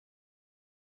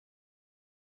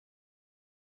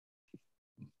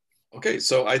Okay,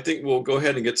 so I think we'll go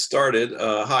ahead and get started.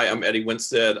 Hi, I'm Eddie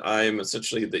Winstead. I'm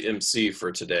essentially the MC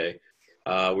for today.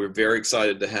 We're very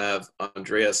excited to have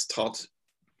Andreas Taudte,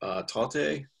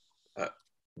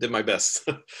 did my best,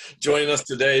 joining us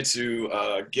today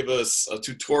to give us a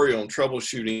tutorial on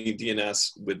troubleshooting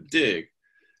DNS with Dig.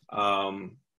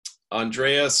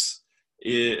 Andreas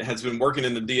has been working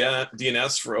in the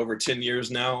DNS for over 10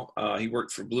 years now. He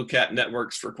worked for Blue Cat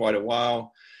Networks for quite a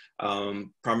while.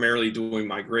 Primarily doing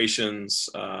migrations,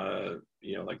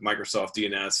 like Microsoft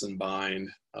DNS and Bind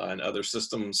and other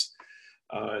systems.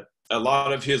 A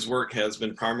lot of his work has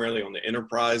been primarily on the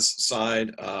enterprise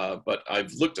side, but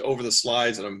I've looked over the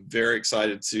slides and I'm very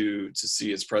excited to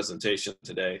see his presentation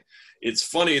today. It's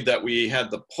funny that we had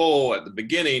the poll at the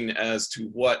beginning as to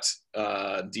what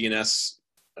DNS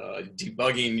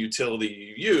debugging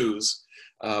utility you use.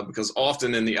 Because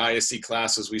often in the ISC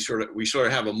classes, we sort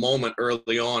of have a moment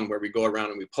early on where we go around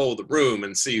and we poll the room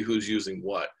and see who's using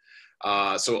what.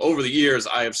 So over the years,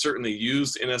 I have certainly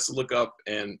used NSLookup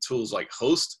and tools like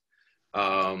Host,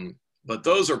 but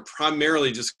those are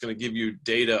primarily just going to give you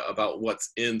data about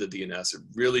what's in the DNS. It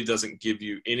really doesn't give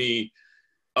you any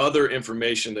other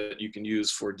information that you can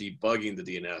use for debugging the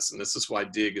DNS, and this is why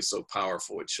Dig is so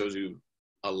powerful. It shows you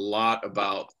a lot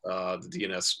about the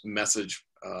DNS message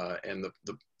and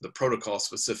the protocol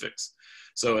specifics.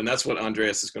 So, and that's what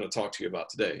Andreas is going to talk to you about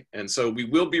today. And so we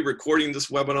will be recording this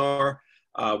webinar.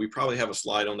 We probably have a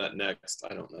slide on that next,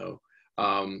 I don't know.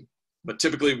 But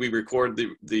typically we record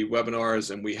the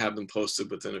webinars and we have them posted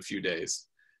within a few days.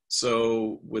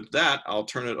 So with that, I'll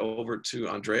turn it over to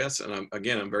Andreas. And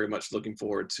I'm very much looking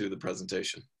forward to the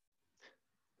presentation.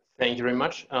 Thank you very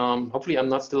much. Hopefully I'm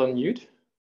not still on mute.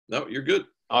 No, you're good.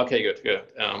 Okay, good.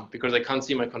 Because I can't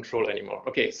see my control anymore.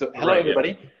 Okay, so hello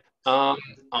everybody. Yeah.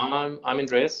 I'm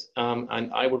Andreas,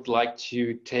 and I would like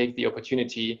to take the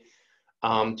opportunity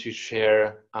to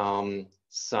share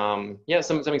some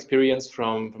experience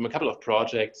from a couple of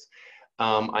projects.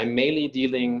 I'm mainly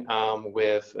dealing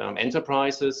with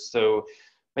enterprises, so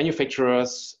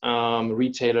manufacturers,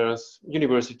 retailers,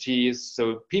 universities,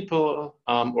 so people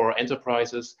or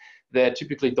enterprises that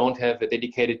typically don't have a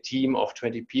dedicated team of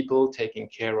 20 people taking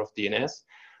care of DNS.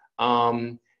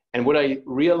 And what I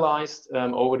realized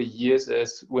over the years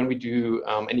is when we do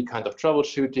any kind of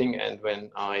troubleshooting and when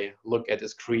I look at the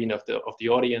screen of the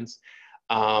audience,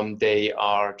 they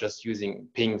are just using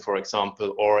ping, for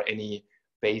example, or any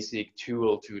basic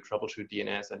tool to troubleshoot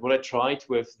DNS. And what I tried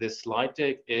with this slide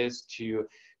deck is to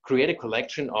create a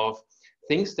collection of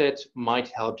things that might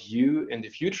help you in the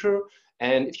future.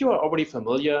 And if you are already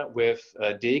familiar with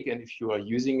Dig and if you are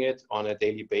using it on a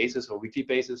daily basis or weekly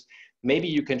basis, maybe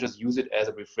you can just use it as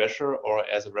a refresher or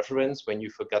as a reference when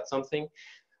you forgot something.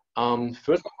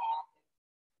 First of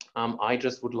all, I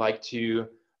just would like to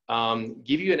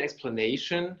give you an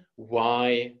explanation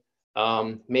why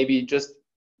maybe just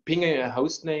pinging a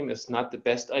host name is not the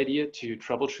best idea to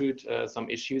troubleshoot some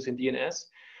issues in DNS.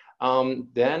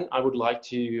 Then I would like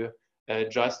to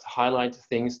just highlight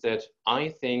things that I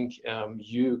think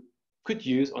you could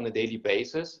use on a daily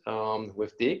basis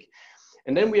with Dig.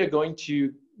 And then we are going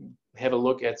to have a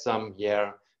look at some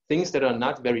things that are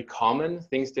not very common,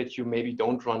 things that you maybe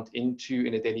don't run into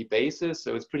in a daily basis.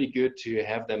 So it's pretty good to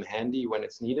have them handy when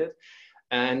it's needed.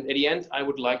 And at the end, I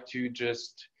would like to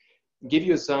just give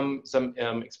you some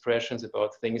expressions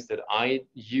about things that I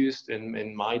used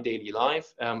in my daily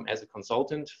life as a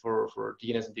consultant for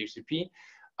DNS and DHCP.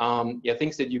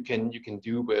 Things that you can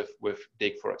do with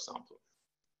Dig, for example.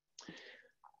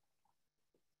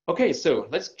 Okay, so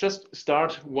let's just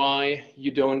start why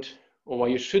you don't or why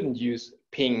you shouldn't use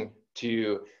ping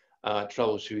to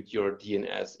troubleshoot your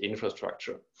DNS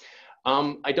infrastructure.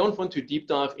 I don't want to deep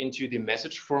dive into the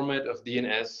message format of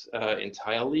DNS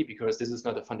entirely because this is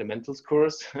not a fundamentals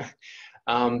course,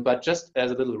 but just as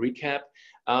a little recap,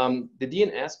 the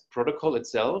DNS protocol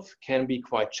itself can be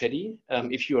quite chatty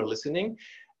if you are listening.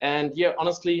 And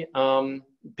honestly,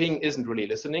 ping isn't really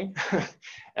listening.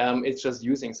 It's just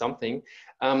using something.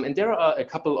 And there are a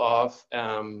couple of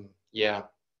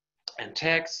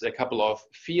tags, a couple of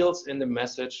fields in the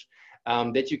message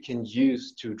that you can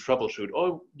use to troubleshoot,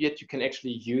 or yet you can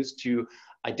actually use to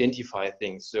identify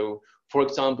things. So, for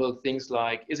example, things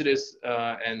like, is it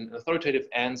an authoritative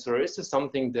answer? Is this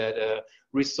something that a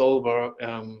resolver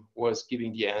was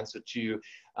giving the answer to?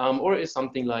 Or is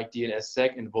something like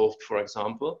DNSSEC involved, for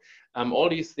example? All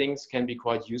these things can be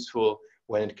quite useful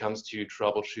when it comes to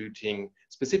troubleshooting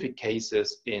specific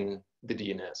cases in the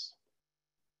DNS.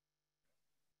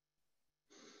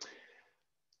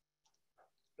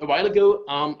 A while ago,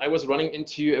 I was running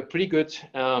into a pretty good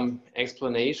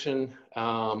explanation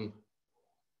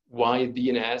why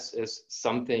DNS is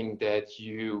something that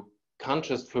you can't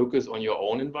just focus on your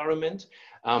own environment.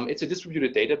 It's a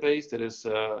distributed database that is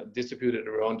distributed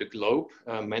around the globe,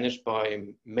 managed by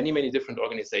many, many different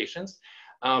organizations.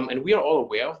 And we are all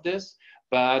aware of this,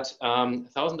 but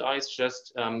Thousand Eyes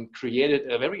just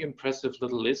created a very impressive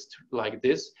little list like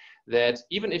this, that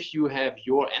even if you have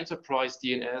your enterprise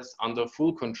DNS under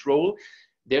full control,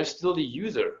 there's still the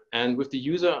user. And with the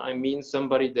user, I mean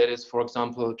somebody that is, for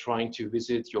example, trying to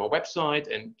visit your website,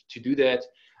 and to do that,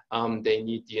 they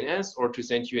need DNS, or to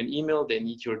send you an email, they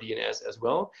need your DNS as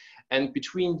well. And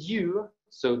between you,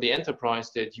 so the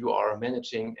enterprise that you are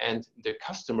managing, and the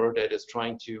customer that is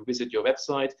trying to visit your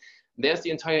website, there's the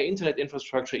entire internet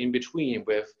infrastructure in between,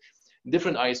 with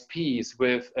different ISPs,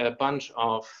 with a bunch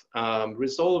of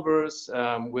resolvers,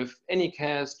 with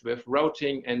Anycast, with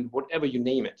routing, and whatever you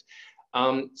name it.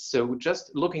 So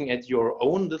just looking at your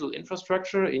own little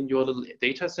infrastructure in your little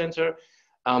data center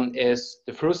is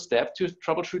the first step to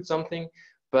troubleshoot something,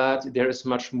 but there is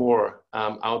much more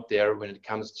out there when it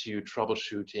comes to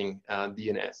troubleshooting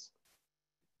DNS.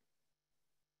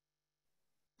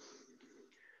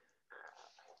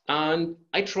 And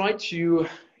I try to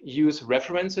use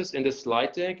references in the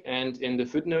slide deck, and in the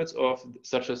footnotes of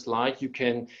such a slide, you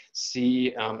can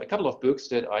see a couple of books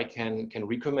that I can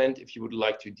recommend if you would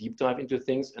like to deep dive into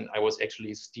things. And I was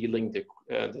actually stealing the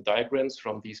diagrams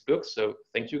from these books, so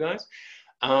thank you guys.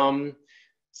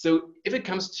 So if it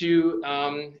comes to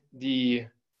the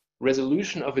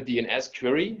resolution of a DNS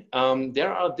query,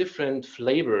 there are different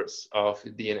flavors of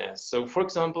DNS. So for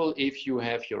example, if you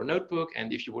have your notebook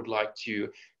and if you would like to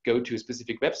go to a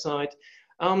specific website,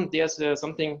 there's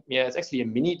something, it's actually a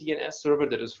mini DNS server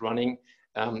that is running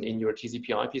in your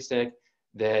TCP IP stack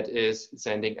that is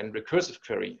sending a recursive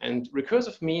query. And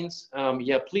recursive means,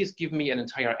 please give me an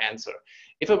entire answer.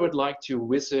 If I would like to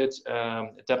visit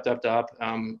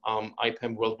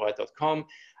ipamworldwide.com,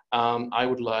 I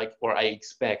would like, or I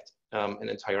expect an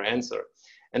entire answer.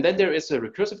 And then there is a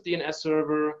recursive DNS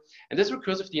server, and this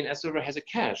recursive DNS server has a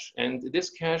cache, and this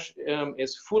cache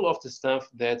is full of the stuff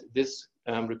that this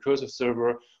recursive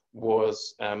server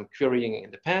was querying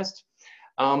in the past.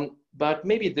 But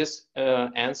maybe this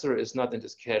answer is not in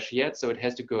this cache yet, so it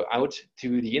has to go out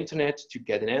to the internet to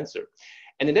get an answer.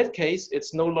 And in that case,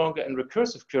 it's no longer a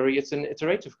recursive query, it's an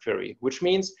iterative query, which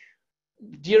means,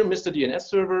 dear Mr. DNS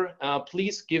server,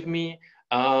 please give me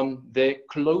the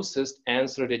closest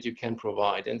answer that you can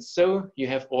provide. And so you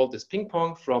have all this ping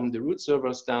pong from the root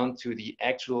servers down to the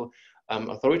actual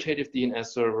authoritative DNS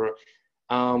server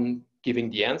giving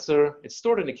the answer. It's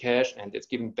stored in the cache and it's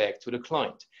given back to the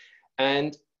client.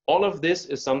 And all of this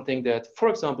is something that, for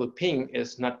example, Ping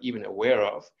is not even aware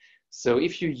of. So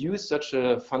if you use such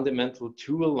a fundamental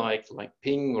tool like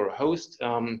Ping or Host,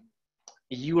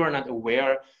 you are not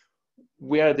aware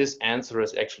where this answer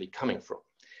is actually coming from.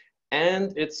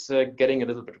 And it's getting a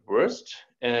little bit worse.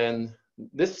 And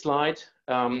this slide,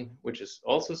 which is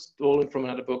also stolen from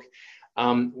another book,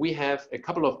 we have a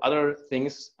couple of other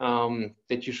things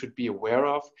that you should be aware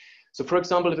of. So for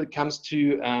example, if it comes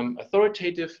to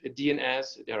authoritative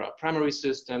DNS, there are primary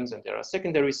systems and there are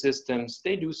secondary systems.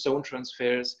 They do zone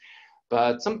transfers,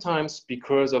 but sometimes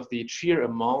because of the sheer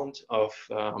amount of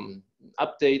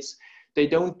updates, they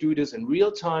don't do this in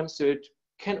real time. So it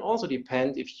can also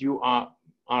depend if you are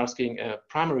asking a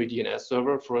primary DNS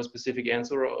server for a specific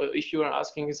answer, or if you are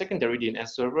asking a secondary DNS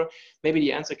server, maybe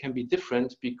the answer can be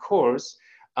different because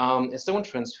a zone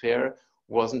transfer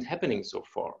wasn't happening so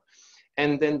far.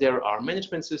 And then there are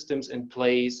management systems in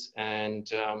place,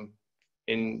 and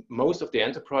in most of the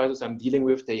enterprises I'm dealing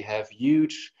with, they have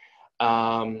huge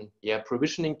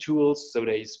provisioning tools. So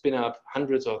they spin up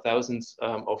hundreds or thousands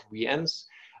of VMs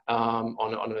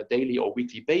on a daily or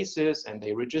weekly basis, and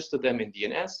they register them in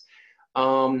DNS.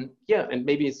 And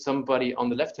maybe somebody on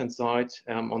the left-hand side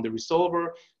on the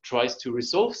resolver tries to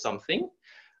resolve something,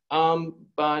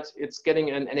 but it's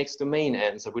getting an NX domain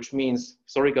answer, which means,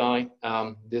 sorry guy,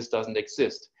 this doesn't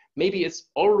exist. Maybe it's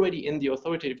already in the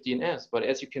authoritative DNS, but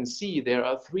as you can see, there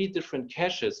are 3 different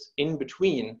caches in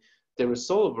between the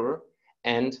resolver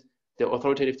and the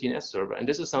authoritative DNS server. And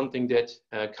this is something that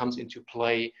comes into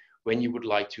play when you would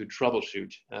like to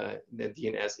troubleshoot the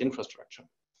DNS infrastructure.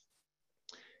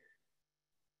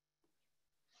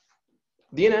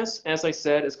 DNS, as I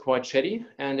said, is quite chatty,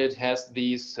 and it has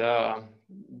these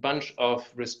bunch of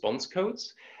response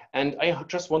codes. And I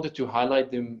just wanted to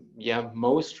highlight the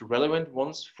most relevant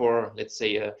ones for, let's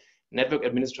say, a network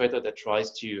administrator that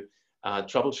tries to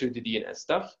troubleshoot the DNS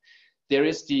stuff. There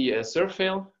is the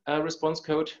servfail response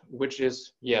code, which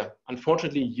is,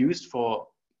 unfortunately used for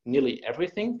nearly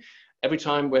everything. Every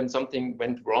time when something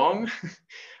went wrong,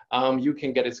 you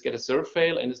can get a server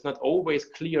fail, and it's not always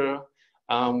clear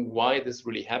why this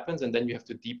really happens, and then you have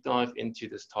to deep dive into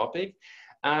this topic.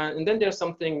 And then there's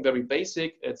something very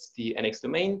basic. It's the NX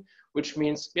domain, which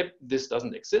means, yep, this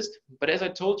doesn't exist. But as I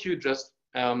told you just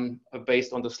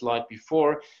based on the slide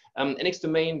before, NX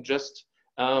domain just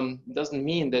doesn't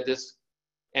mean that this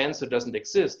answer doesn't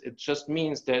exist. It just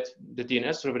means that the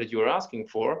DNS server that you are asking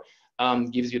for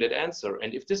gives you that answer.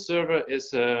 And if this server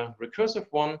is a recursive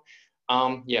one,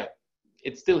 yeah,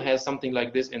 it still has something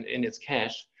like this in its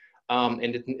cache, and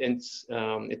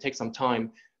it takes some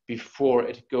time before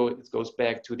it goes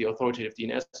back to the authoritative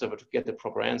DNS server to get the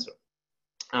proper answer.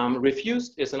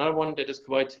 Refused is another one that is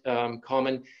quite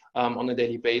common on a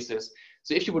daily basis.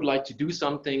 So if you would like to do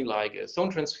something like a zone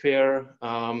transfer,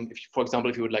 for example,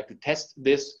 if you would like to test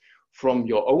this from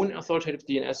your own authoritative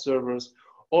DNS servers,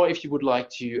 or if you would like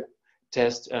to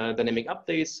test dynamic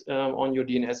updates on your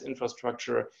DNS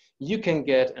infrastructure, you can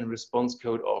get a response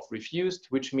code of refused,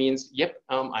 which means, yep,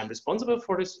 I'm responsible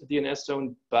for this DNS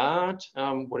zone, but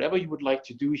whatever you would like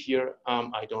to do here,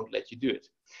 I don't let you do it.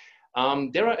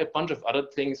 There are a bunch of other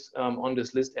things on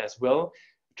this list as well.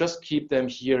 Just keep them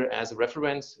here as a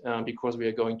reference because we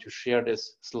are going to share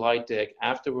this slide deck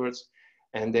afterwards,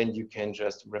 and then you can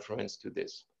just reference to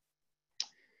this.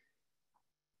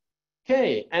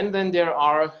 Okay, and then there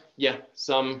are, yeah,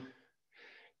 some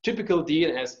typical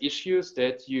DNS issues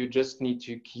that you just need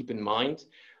to keep in mind.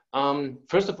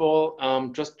 First of all,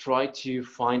 just try to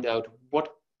find out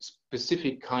what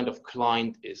specific kind of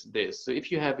client is this. So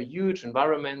if you have a huge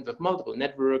environment with multiple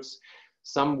networks,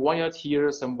 some wired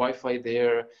here, some Wi-Fi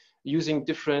there, using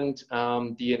different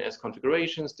DNS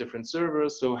configurations, different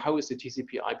servers. So how is the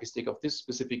TCP IP stick of this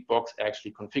specific box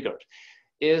actually configured?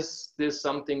 Is this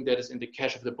something that is in the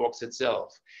cache of the box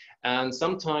itself? And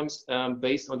sometimes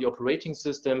based on the operating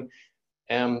system,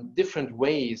 different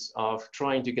ways of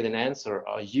trying to get an answer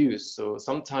are used. So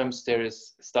sometimes there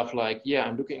is stuff like, yeah,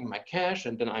 I'm looking in my cache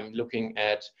and then I'm looking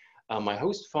at my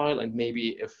host file, and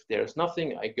maybe if there's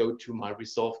nothing, I go to my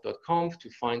resolve.conf to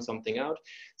find something out.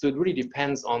 So it really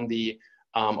depends on the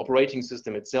operating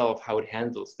system itself, how it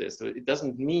handles this. So it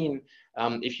doesn't mean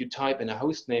if you type in a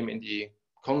host name in the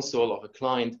console of a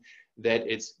client that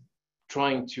it's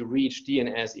trying to reach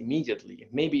DNS immediately.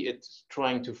 Maybe it's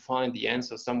trying to find the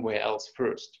answer somewhere else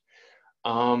first.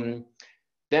 Then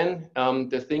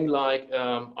the thing like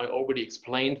I already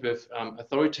explained with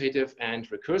authoritative and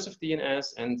recursive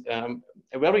DNS, and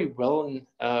a very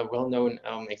well-known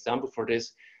example for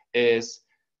this is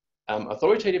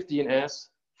authoritative DNS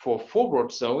for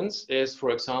forward zones is, for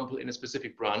example, in a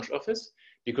specific branch office,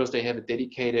 because they have a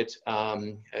dedicated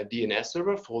DNS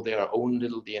server for their own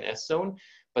little DNS zone.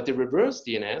 But the reverse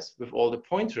DNS with all the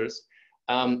pointers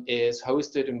is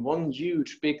hosted in one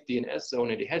huge big DNS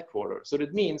zone in the headquarters. So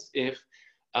that means if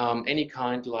any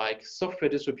kind like software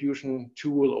distribution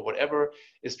tool or whatever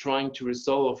is trying to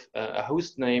resolve a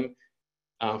host name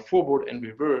forward and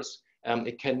reverse,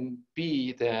 it can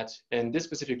be that in this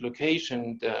specific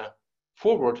location, the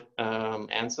forward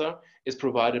answer is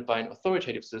provided by an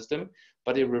authoritative system,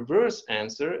 but a reverse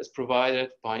answer is provided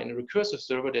by a recursive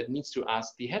server that needs to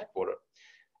ask the headquarter.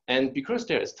 And because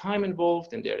there is time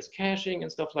involved and there is caching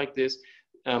and stuff like this,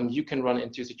 you can run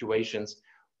into situations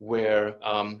where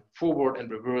forward and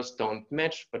reverse don't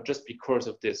match, but just because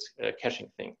of this caching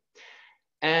thing.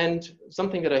 And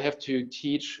something that I have to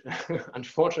teach,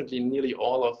 unfortunately, nearly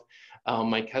all of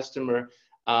my customer,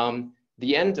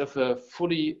 the end of a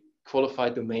fully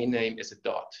qualified domain name is a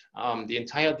dot. The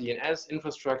entire DNS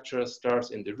infrastructure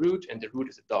starts in the root, and the root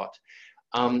is a dot.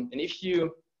 And if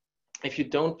you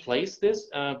don't place this,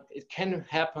 it can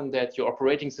happen that your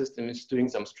operating system is doing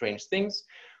some strange things.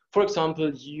 For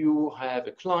example, you have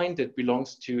a client that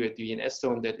belongs to a DNS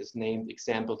zone that is named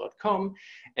example.com,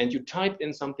 and you type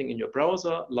in something in your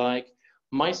browser like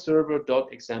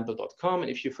myserver.example.com, and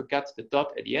if you forgot the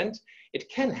dot at the end, it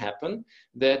can happen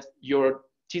that your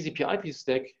TCP IP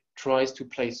stack tries to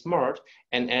play smart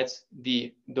and adds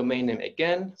the domain name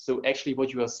again. So actually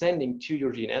what you are sending to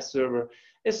your DNS server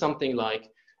is something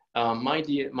like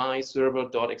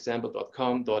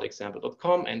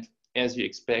myserver.example.com.example.com, and as you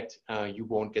expect, you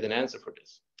won't get an answer for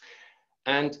this.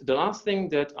 And the last thing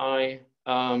that I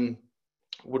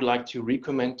would like to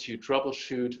recommend to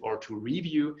troubleshoot or to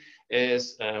review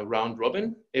is round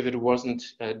robin, if it wasn't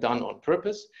done on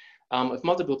purpose. If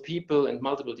multiple people and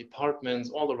multiple departments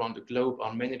all around the globe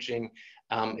are managing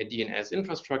a DNS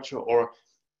infrastructure, or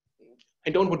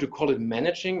I don't want to call it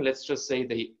managing, let's just say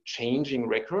they changing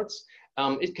records,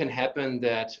 it can happen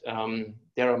that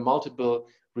there are multiple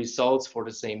results for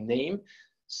the same name.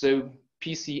 So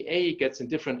PC A gets a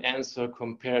different answer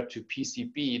compared to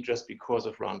PC B just because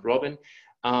of round robin.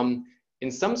 In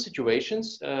some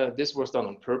situations, this was done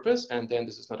on purpose, and then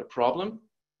this is not a problem.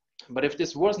 But if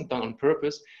this wasn't done on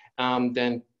purpose,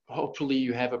 then hopefully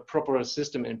you have a proper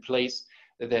system in place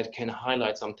that can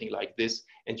highlight something like this,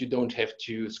 and you don't have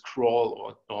to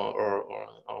scroll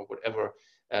or whatever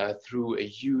through a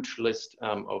huge list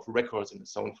of records in the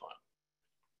zone file.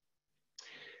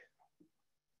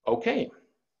 Okay.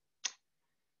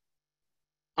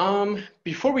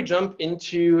 Before we jump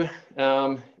into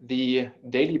the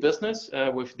daily business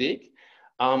with Dig,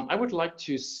 I would like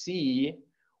to see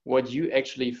what you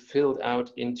actually filled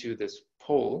out into this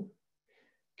poll.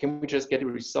 Can we just get the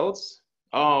results?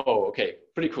 Oh, okay,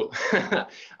 pretty cool.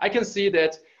 I can see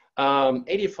that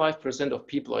 85% of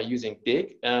people are using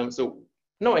Dig. So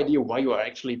no idea why you are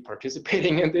actually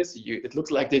participating in this. It looks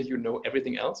like that you know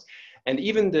everything else. And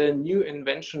even the new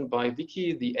invention by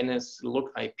Wiki, the NSLOOK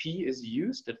IP, is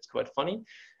used. That's quite funny.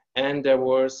 And there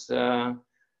was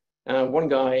one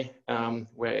guy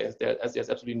where there's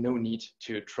absolutely no need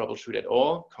to troubleshoot at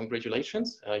all.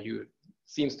 Congratulations. You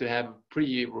seems to have a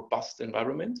pretty robust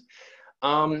environment.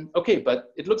 Okay,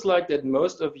 but it looks like that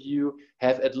most of you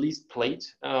have at least played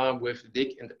with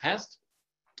Dig in the past.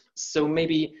 So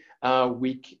maybe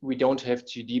we don't have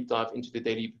to deep dive into the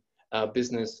daily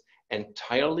business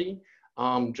entirely,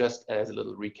 just as a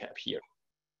little recap here.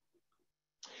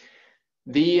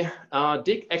 The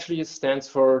DIG actually stands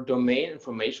for Domain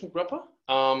Information Grabber.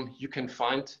 You can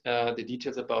find the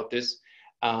details about this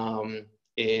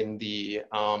in the,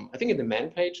 I think in the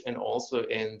man page and also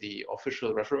in the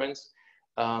official reference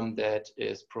that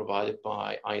is provided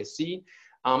by ISC.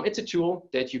 It's a tool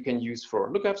that you can use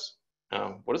for lookups.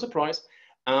 What a surprise.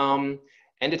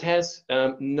 And it has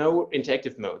no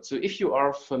interactive mode. So if you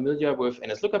are familiar with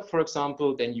NSLOOKUP, for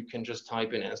example, then you can just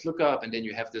type in NSLOOKUP, and then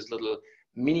you have this little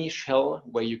mini shell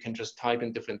where you can just type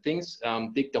in different things.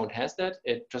 Dig don't has that.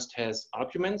 It just has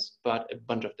arguments, but a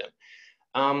bunch of them.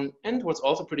 And what's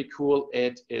also pretty cool,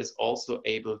 it is also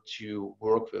able to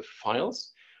work with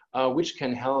files, which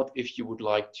can help if you would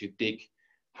like to dig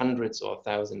hundreds or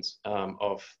thousands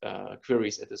of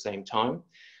queries at the same time.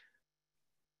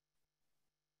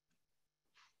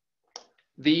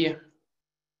 The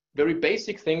very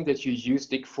basic thing that you use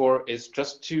Dig for is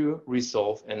just to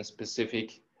resolve a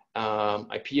specific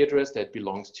IP address that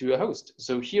belongs to a host.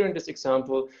 So here in this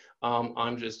example,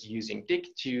 I'm just using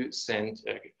Dig to send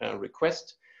a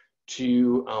request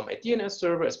to a DNS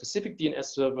server, a specific DNS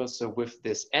server. So with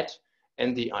this @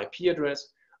 and the IP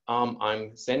address,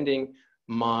 I'm sending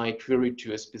my query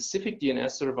to a specific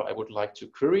DNS server I would like to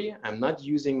query. I'm not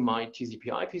using my TCP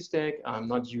IP stack.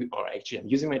 I'm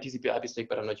using my TCP IP stack,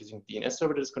 but I'm not using DNS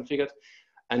server that is configured.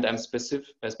 And I'm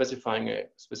specifying a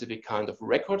specific kind of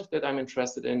record that I'm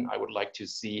interested in. I would like to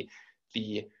see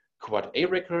the quad A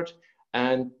record.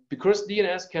 And because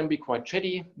DNS can be quite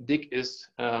chatty, Dig is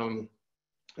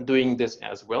doing this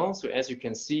as well. So as you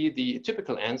can see, the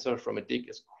typical answer from a Dig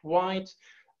is quite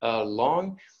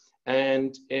long.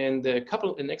 And in the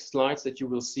next slides that you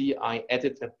will see, I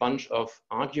added a bunch of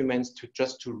arguments to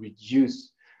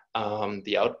reduce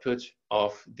the output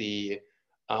of the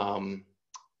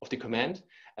command.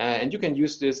 And you can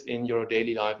use this in your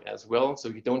daily life as well. So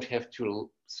you don't have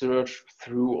to search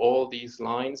through all these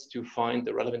lines to find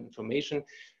the relevant information.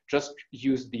 Just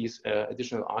use these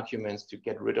additional arguments to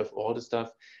get rid of all the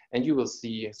stuff. And you will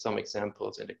see some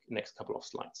examples in the next couple of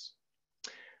slides.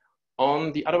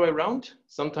 On the other way around,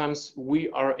 sometimes we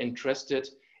are interested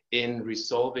in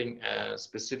resolving a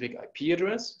specific IP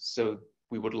address. So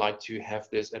we would like to have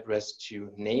this address to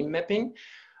name mapping.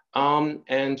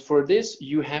 And for this,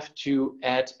 you have to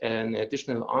add an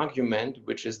additional argument,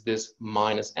 which is this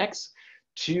 -x,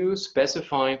 to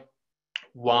specify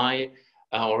why,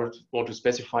 or to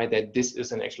specify that this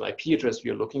is an actual IP address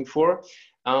you're looking for.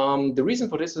 The reason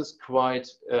for this is quite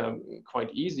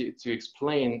easy to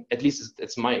explain. At least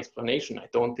it's my explanation. I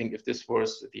don't think if this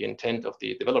was the intent of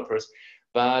the developers,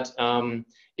 but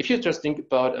if you just think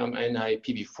about an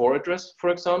IPv4 address, for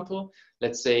example,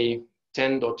 let's say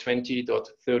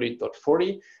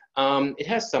 10.20.30.40, it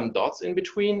has some dots in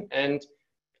between, and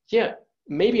yeah,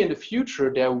 maybe in the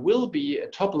future there will be a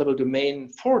top level domain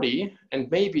 40, and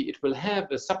maybe it will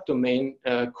have a subdomain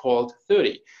called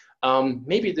 30.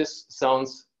 Maybe this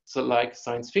sounds like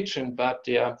science fiction, but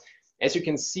as you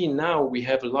can see now, we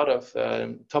have a lot of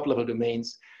top level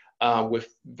domains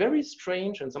with very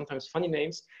strange and sometimes funny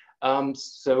names.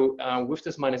 So with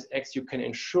this -x, you can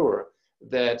ensure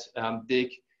that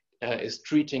Dig is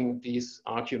treating these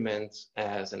arguments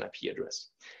as an IP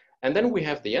address. And then we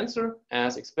have the answer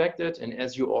as expected. And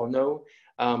as you all know,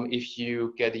 if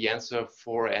you get the answer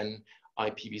for an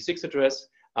IPv6 address,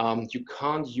 you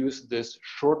can't use this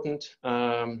shortened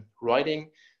writing.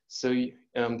 So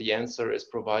the answer is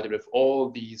provided with all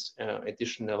these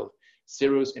additional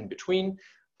zeros in between,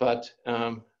 but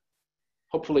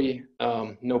hopefully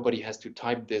nobody has to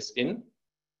type this in.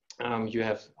 You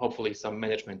have hopefully some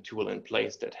management tool in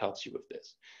place that helps you with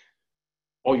this.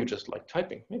 Or you just like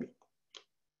typing, maybe.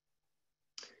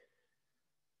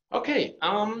 Okay,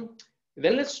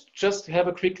 then let's just have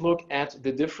a quick look at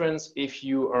the difference if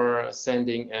you are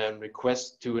sending a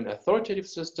request to an authoritative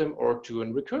system or to a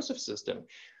recursive system.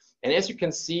 And as you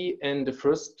can see in the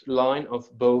first line of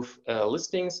both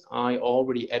listings, I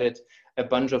already added a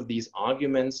bunch of these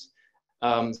arguments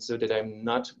so that I'm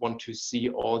not want to see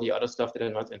all the other stuff that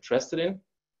I'm not interested in.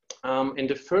 In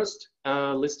the first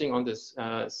listing on this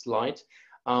slide,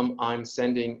 I'm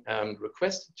sending a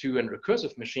request to a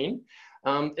recursive machine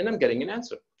and I'm getting an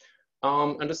answer.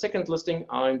 On the second listing,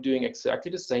 I'm doing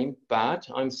exactly the same, but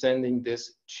I'm sending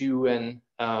this to an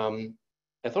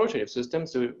authoritative system.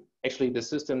 So actually the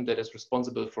system that is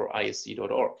responsible for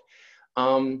isc.org.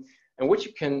 And what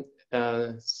you can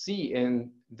see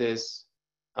in this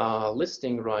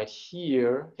listing right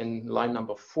here in line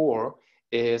number 4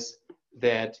 is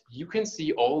that you can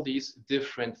see all these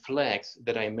different flags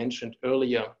that I mentioned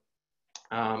earlier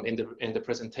in the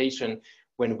presentation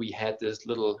when we had this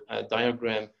little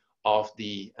diagram of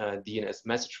the DNS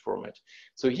message format.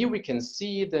 So here we can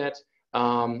see that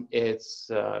it's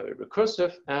a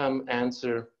recursive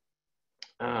answer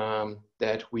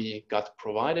that we got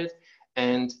provided.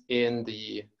 And in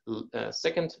the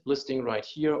second listing right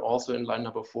here, also in line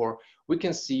number 4, we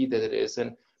can see that it is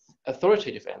an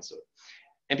authoritative answer.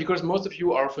 And because most of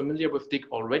you are familiar with DIG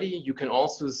already, you can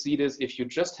also see this if you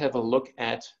just have a look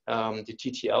at the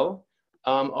TTL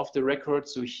of the record.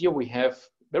 So here we have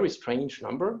very strange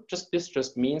number. This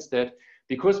just means that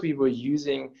because we were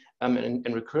using a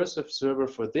recursive server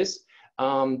for this,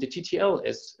 the TTL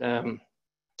is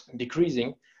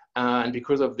decreasing. And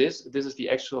because of this, this is the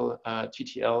actual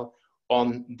TTL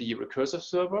on the recursive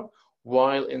server.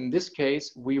 While in this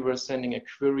case, we were sending a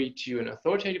query to an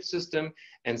authoritative system.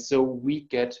 And so we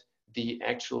get the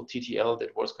actual TTL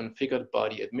that was configured by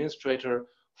the administrator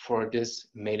for this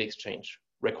mail exchange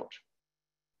record.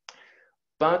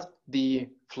 But the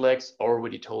flags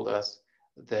already told us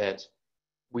that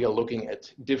we are looking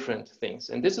at different things.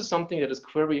 And this is something that is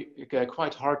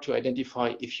quite hard to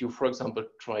identify if you, for example,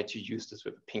 try to use this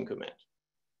with a ping command.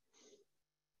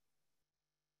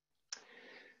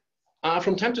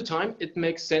 From time to time, it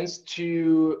makes sense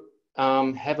to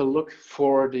have a look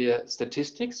for the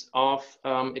statistics of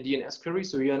a DNS query.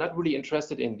 So you are not really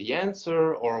interested in the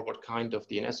answer or what kind of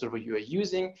DNS server you are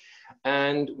using.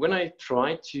 And when I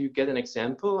tried to get an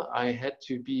example, I had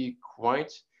to be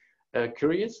quite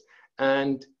curious.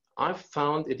 And I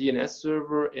found a DNS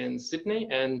server in Sydney.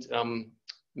 And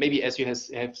maybe as you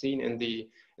have seen in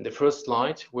the first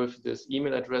slide with this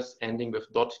email address ending with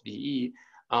 .de,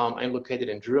 I'm located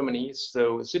in Germany,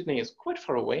 so Sydney is quite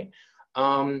far away.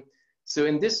 So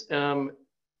in this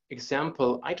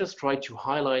example, I just try to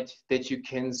highlight that you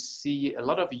can see a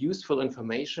lot of useful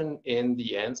information in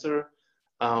the answer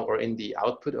or in the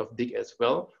output of DIG as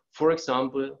well. For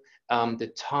example,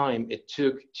 the time it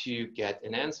took to get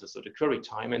an answer, so the query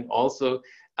time, and also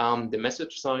the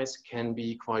message size can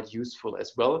be quite useful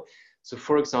as well. So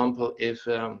for example, if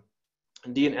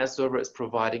DNS server is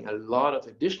providing a lot of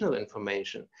additional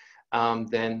information,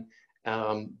 then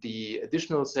the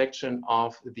additional section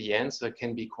of the answer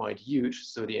can be quite huge.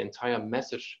 So the entire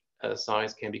message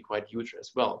size can be quite huge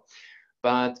as well.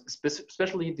 But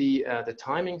especially the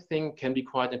timing thing can be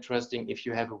quite interesting if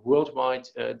you have a worldwide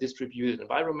distributed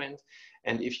environment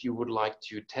and if you would like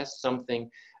to test something.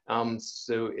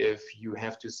 So if you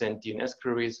have to send DNS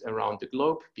queries around the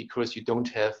globe because you don't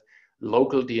have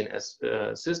local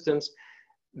DNS systems,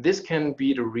 this can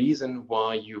be the reason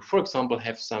why you, for example,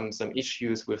 have some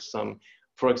issues with some,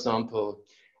 for example,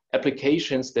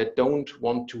 applications that don't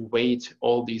want to wait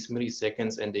all these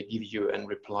milliseconds and they give you a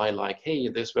reply like, hey,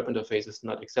 this web interface is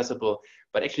not accessible,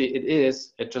 but actually it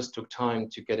is. It just took time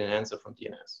to get an answer from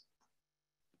DNS.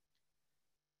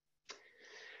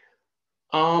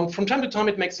 From time to time,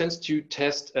 it makes sense to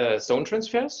test zone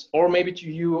transfers, or maybe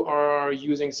you are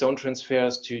using zone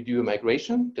transfers to do a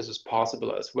migration. This is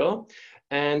possible as well.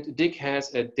 And DIG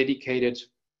has a dedicated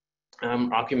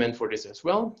argument for this as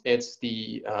well. It's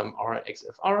the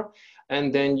RXFR.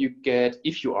 And then you get,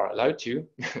 if you are allowed to,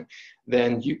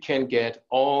 then you can get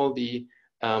all the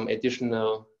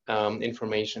additional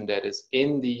information that is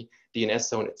in the DNS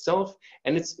zone itself,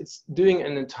 and it's doing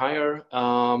an entire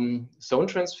zone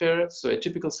transfer. So a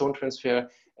typical zone transfer,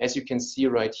 as you can see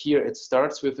right here, it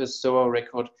starts with a SOA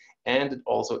record and it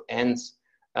also ends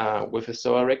with a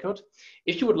SOA record.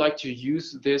 If you would like to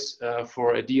use this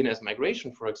for a DNS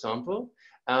migration, for example,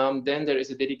 then there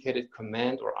is a dedicated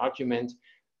command or argument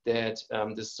that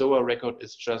the SOA record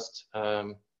is just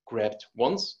grabbed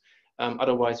once.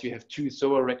 Otherwise, you have two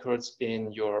SOA records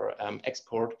in your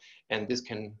export, and this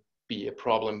can be a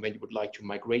problem when you would like to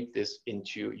migrate this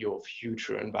into your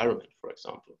future environment, for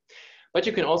example. But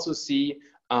you can also see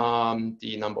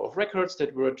the number of records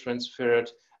that were transferred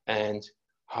and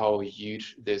how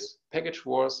huge this package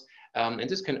was. And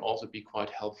this can also be quite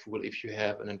helpful if you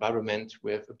have an environment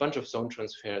with a bunch of zone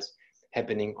transfers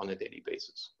happening on a daily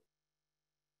basis.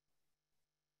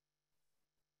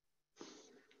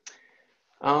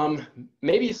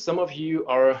 Maybe some of you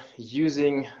are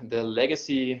using the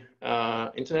legacy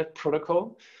internet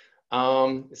protocol.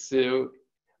 So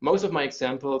most of my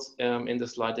examples in the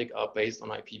slide deck are based on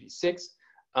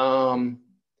IPv6.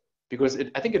 Because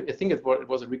I think it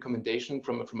was a recommendation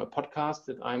from a podcast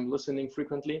that I'm listening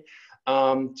frequently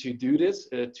to do this,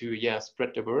 to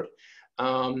spread the word.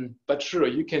 But sure,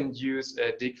 you can use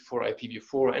DIG for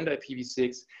IPv4 and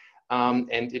IPv6,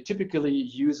 and it typically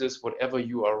uses whatever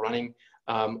you are running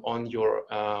on your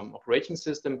operating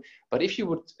system. But if you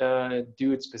would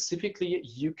do it specifically,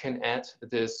 you can add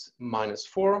this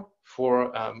 -4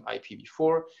 for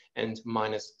IPv4 and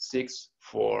 -6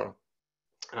 for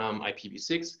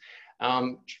IPv6.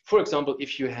 For example,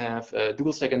 if you have a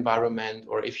dual stack environment,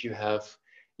 or if you have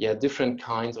different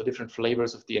kinds or different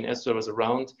flavors of DNS servers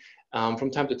around, from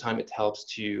time to time it helps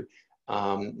to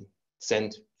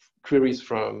send queries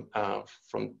from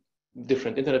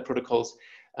different internet protocols.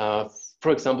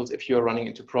 For example, if you're running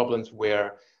into problems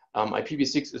where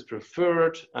IPv6 is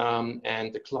preferred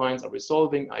and the clients are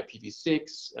resolving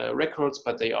IPv6 records,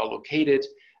 but they are located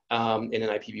in an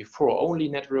IPv4 only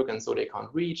network, and so they can't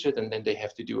reach it, and then they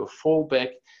have to do a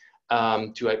fallback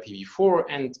to IPv4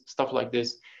 and stuff like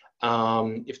this.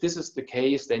 If this is the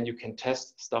case, then you can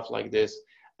test stuff like this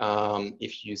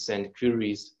if you send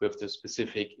queries with the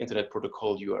specific internet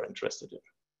protocol you are interested in.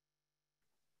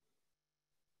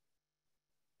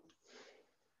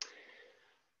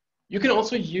 You can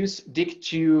also use DIG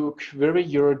to query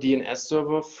your DNS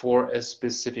server for a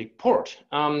specific port.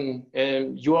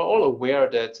 And you are all aware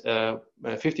that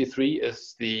 53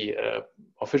 is the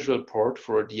official port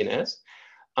for DNS.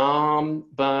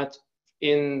 But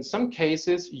in some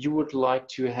cases, you would like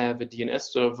to have a DNS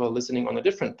server listening on a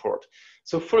different port.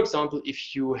 So for example,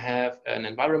 if you have an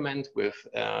environment with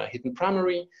a hidden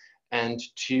primary and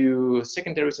two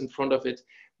secondaries in front of it,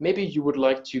 maybe you would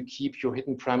like to keep your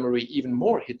hidden primary even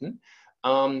more hidden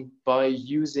by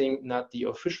using not the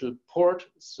official port.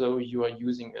 So you are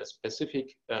using a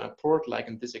specific port, like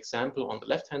in this example on the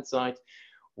left-hand side,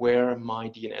 where my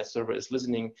DNS server is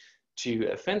listening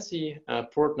to a fancy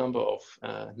port number of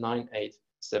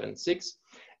 9876.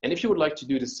 And if you would like to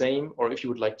do the same, or if you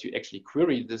would like to actually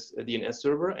query this DNS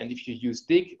server, and if you use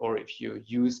DIG, or if you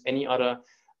use any other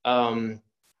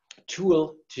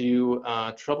tool to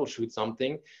troubleshoot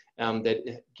something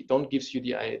that don't gives you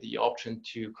the option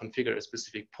to configure a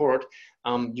specific port,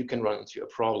 you can run into a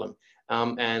problem.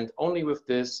 And only with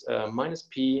this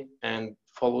 -P and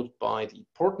followed by the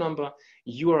port number,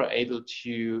 you are able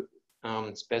to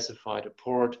specify the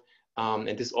port.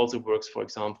 And this also works, for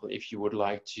example, if you would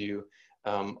like to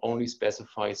only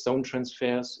specify zone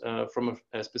transfers from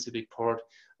a specific port.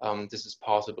 This is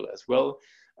possible as well.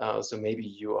 So maybe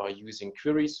you are using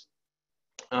queries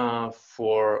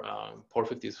for port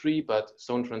 53, but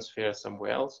zone transfer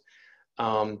somewhere else.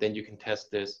 Then you can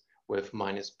test this with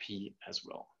 -P as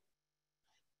well.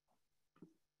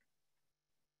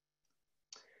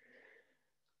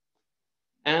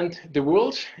 And the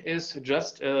world is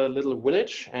just a little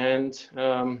village, and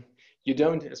you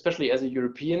don't, especially as a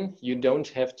European, you don't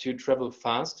have to travel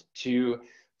fast to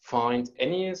find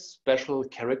any special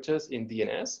characters in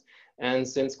DNS. And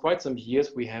since quite some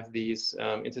years, we have these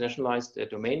internationalized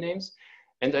domain names.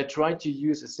 And I tried to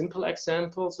use a simple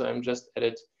example. So I'm just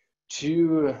added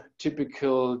 2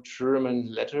 typical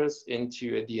German letters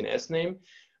into a DNS name.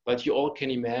 But you all can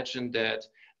imagine that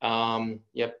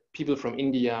people from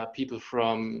India, people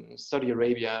from Saudi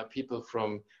Arabia, people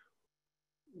from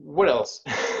what else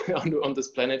on this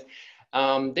planet,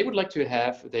 they would like to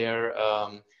have their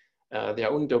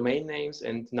own domain names,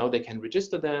 and now they can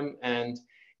register them. And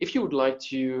if you would like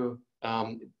to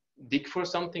dig for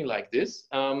something like this,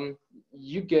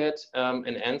 you get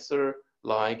an answer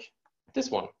like this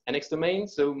one, NX domain.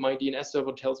 So my DNS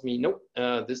server tells me, nope,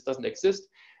 this doesn't exist.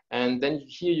 And then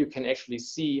here you can actually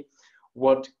see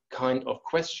what kind of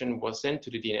question was sent to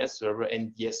the DNS server.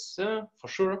 And yes, for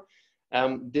sure,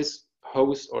 this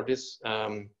host or this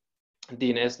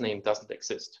DNS name doesn't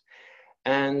exist.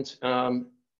 And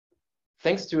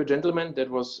thanks to a gentleman that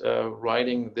was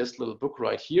writing this little book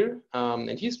right here,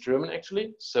 and he's German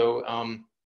actually. So,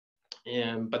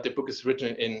 but the book is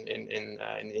written in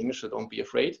English, so don't be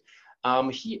afraid.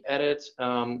 He added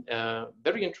a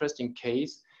very interesting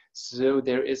case. So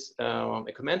there is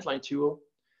a command line tool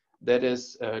that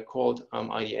is called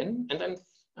IDN, and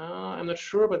I'm not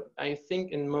sure, but I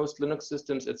think in most Linux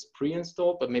systems it's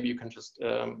pre-installed, but maybe you can just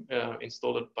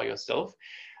install it by yourself.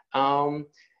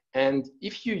 And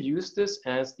if you use this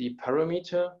as the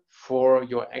parameter for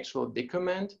your actual dig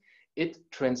command, it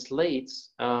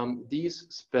translates these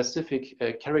specific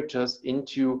characters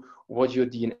into what your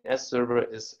DNS server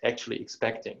is actually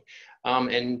expecting.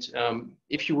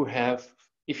 If you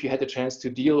had the chance to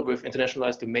deal with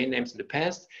internationalized domain names in the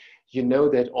past, you know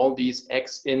that all these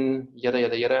X in yada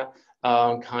yada yada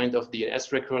kind of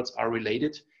DNS records are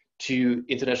related to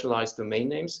internationalized domain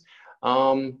names,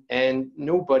 and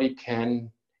nobody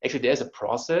can. Actually, there's a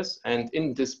process, and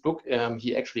in this book,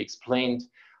 he actually explained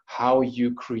how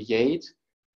you create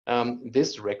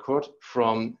this record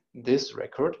from this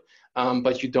record,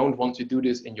 but you don't want to do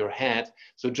this in your head.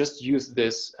 So just use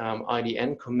this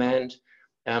IDN command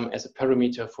as a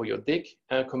parameter for your dig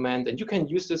command, and you can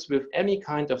use this with any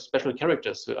kind of special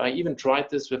characters. So I even tried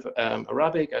this with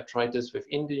Arabic, I tried this with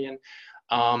Indian,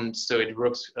 so it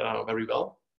works very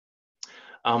well.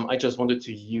 I just wanted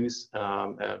to use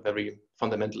a very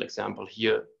fundamental example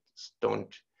here,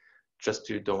 don't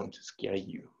scare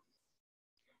you.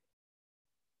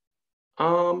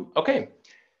 Okay,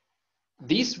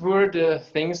 these were the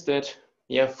things that,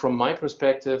 yeah, from my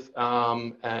perspective,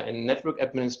 a network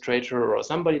administrator or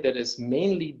somebody that is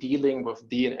mainly dealing with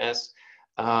DNS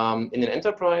in an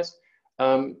enterprise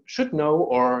should know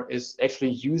or is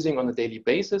actually using on a daily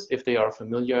basis if they are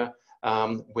familiar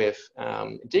with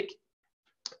dig.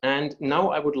 And now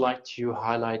I would like to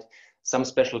highlight some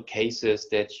special cases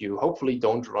that you hopefully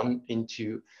don't run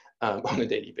into on a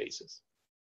daily basis.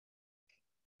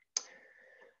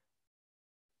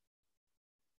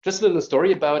 Just a little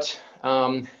story about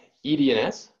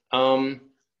eDNS.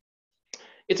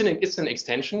 It's an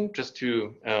extension, just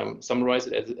to summarize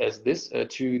it as this,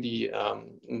 to the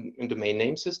domain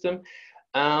name system.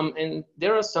 And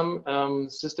there are some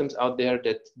systems out there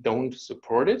that don't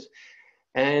support it.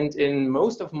 And in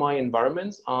most of my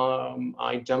environments,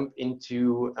 I jump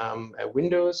into a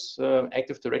Windows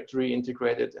Active Directory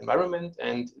integrated environment,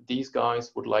 and these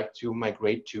guys would like to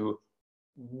migrate to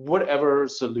whatever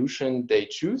solution they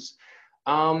choose.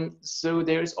 So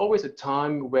there is always a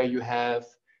time where you have,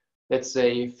 let's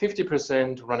say,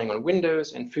 50% running on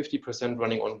Windows and 50%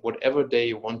 running on whatever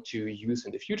they want to use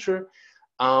in the future.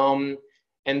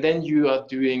 And then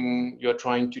you're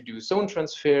trying to do zone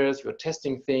transfers, you're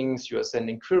testing things, you're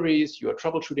sending queries, you're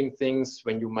troubleshooting things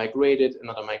when you migrated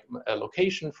another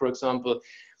location, for example.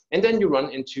 And then you run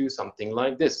into something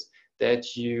like this,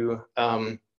 that you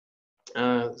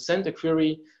send a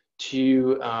query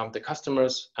to the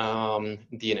customer's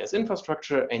DNS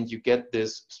infrastructure, and you get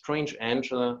this strange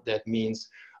answer that means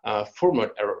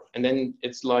format error. And then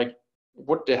it's like,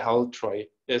 what the hell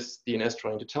is DNS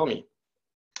trying to tell me?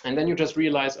 And then you just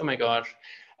realize, oh my gosh,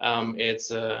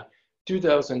 it's a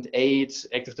 2008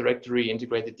 Active Directory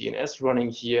integrated DNS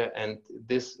running here, and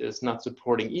this is not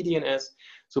supporting eDNS.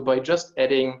 So by just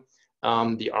adding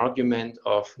the argument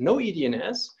of no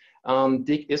eDNS,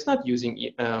 dig is not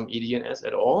using eDNS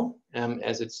at all,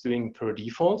 as it's doing per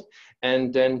default.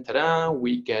 And then, ta-da,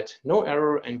 we get no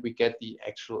error, and we get the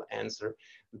actual answer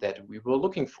that we were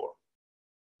looking for.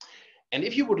 And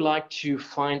if you would like to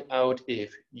find out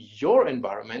if your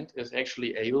environment is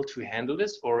actually able to handle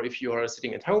this, or if you are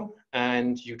sitting at home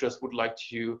and you just would like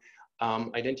to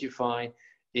identify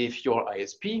if your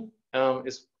ISP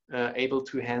is able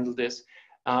to handle this,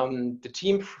 the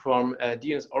team from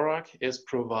DNS-ORAC is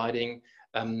providing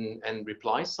a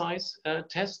reply size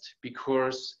test,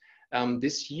 because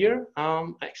this year,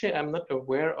 actually I'm not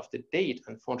aware of the date,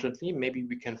 unfortunately, maybe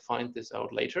we can find this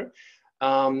out later.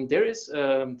 There is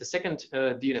the second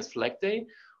DNS flag day,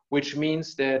 which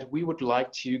means that we would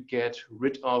like to get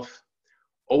rid of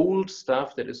old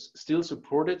stuff that is still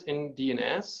supported in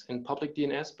DNS, in public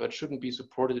DNS, but shouldn't be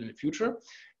supported in the future.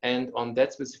 And on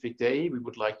that specific day, we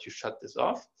would like to shut this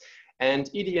off. And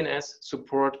eDNS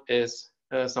support is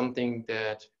something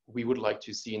that we would like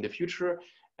to see in the future.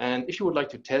 And if you would like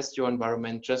to test your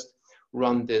environment, just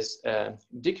run this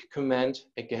dig command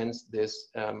against this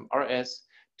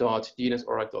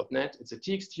rs.dnsorg.net. It's a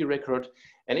txt record.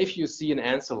 And if you see an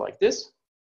answer like this,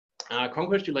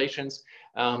 congratulations,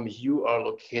 you are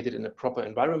located in a proper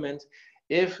environment.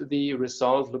 If the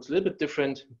result looks a little bit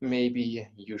different, maybe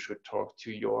you should talk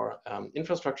to your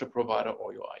infrastructure provider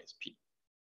or your ISP.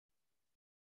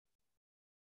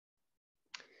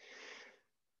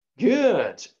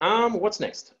 Good. What's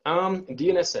next?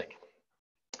 DNSSEC.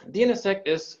 DNSSEC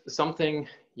is something,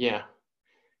 yeah,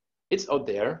 it's out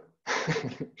there.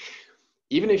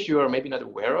 Even if you are maybe not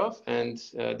aware of, and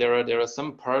there are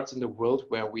some parts in the world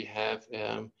where we have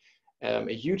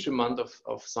a huge amount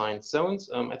of signed zones.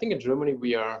 I think in Germany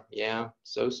we are, yeah,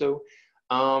 so.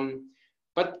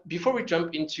 But before we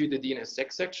jump into the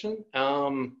DNSSEC section,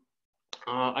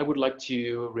 I would like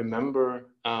to remember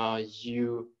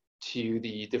you to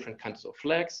the different kinds of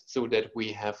flags, so that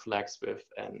we have flags with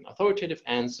authoritative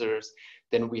answers,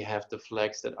 then we have the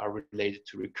flags that are related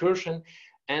to recursion,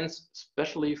 and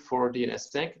especially for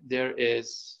DNSSEC, there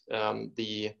is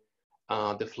the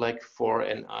flag for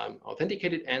an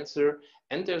authenticated answer,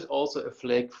 and there's also a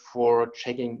flag for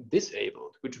checking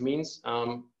disabled, which means,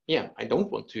 yeah, I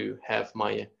don't want to have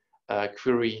my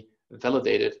query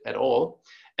validated at all.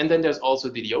 And then there's also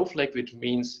the DO flag, which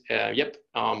means, yep,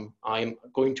 I'm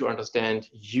going to understand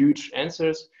huge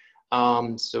answers,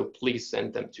 so please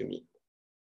send them to me.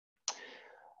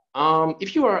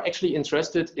 If you are actually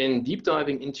interested in deep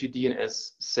diving into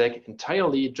DNSSEC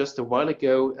entirely, just a while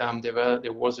ago,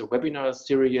 there was a webinar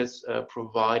series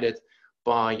provided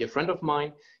by a friend of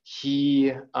mine.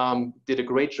 He did a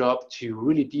great job to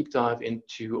really deep dive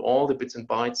into all the bits and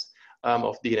bytes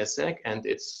of DNSSEC, and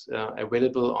it's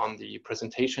available on the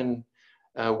presentation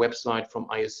website from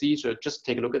ISC. So just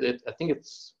take a look at it. I think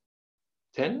it's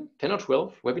 10 or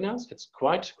 12 webinars. It's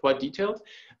quite detailed,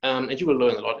 and you will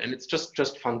learn a lot. And it's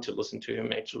just fun to listen to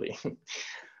him, actually.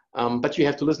 But you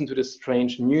have to listen to the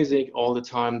strange music all the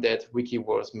time that Wiki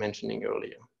was mentioning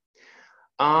earlier.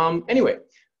 Anyway,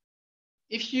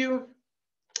 if you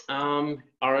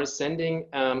are sending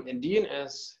a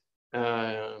DNS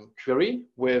query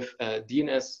with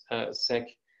DNSSEC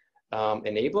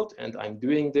enabled, and I'm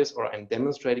doing this, or I'm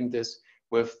demonstrating this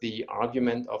with the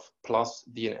argument of plus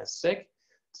DNSSEC,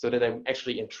 so that I'm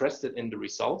actually interested in the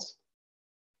results.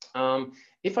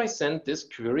 If I send this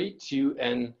query to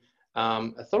an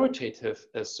authoritative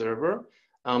server,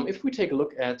 if we take a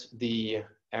look at the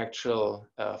actual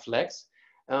flags,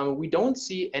 we don't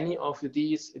see any of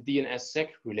these DNSSEC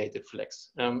related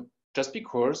flags, just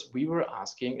because we were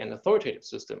asking an authoritative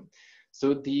system.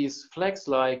 So these flags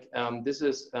like this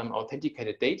is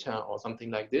authenticated data or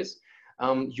something like this,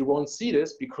 you won't see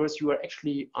this because you are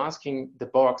actually asking the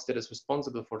box that is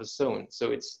responsible for the zone.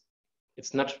 So it's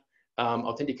not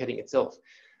authenticating itself.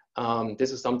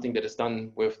 This is something that is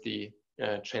done with the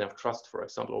chain of trust, for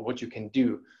example, or what you can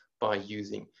do by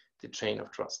using the chain of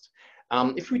trust.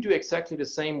 If we do exactly the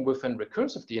same with a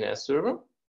recursive DNS server,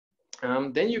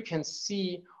 then you can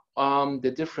see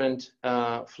the different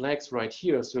flags right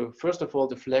here. So first of all,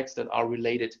 the flags that are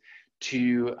related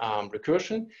to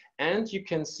recursion, and you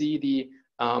can see the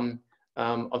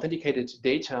authenticated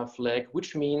data flag,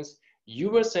 which means you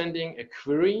were sending a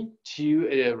query to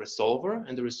a resolver,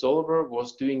 and the resolver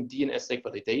was doing DNSSEC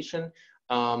validation,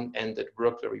 and it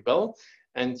worked very well.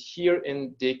 And here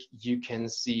in DIG, you can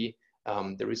see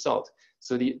the result.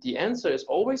 So the answer is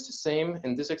always the same.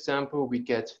 In this example, we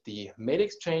get the mail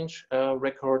exchange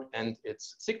record and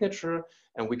its signature,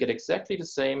 and we get exactly the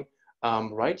same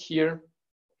right here.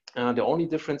 The only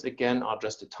difference, again, are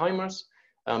just the timers.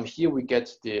 Here we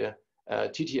get the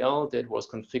TTL that was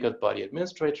configured by the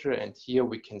administrator, and here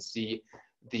we can see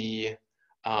the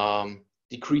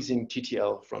decreasing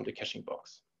TTL from the caching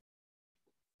box.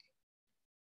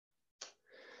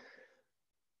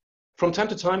 From time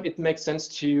to time, it makes sense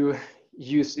to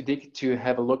use DIG to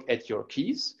have a look at your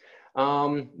keys.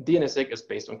 DNSSEC is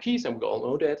based on keys, and we all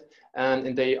know that,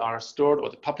 and they are stored, or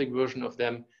the public version of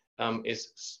them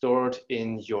is stored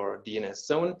in your DNS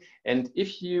zone. And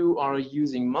if you are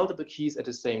using multiple keys at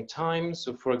the same time,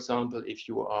 so for example, if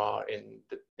you are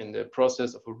in the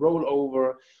process of a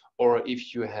rollover, or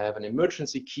if you have an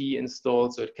emergency key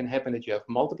installed, so it can happen that you have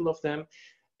multiple of them.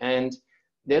 And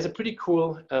there's a pretty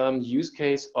cool use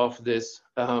case of this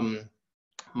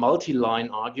multi-line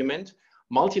argument.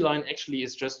 Multi-line actually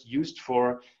is just used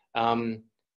for,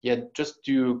 just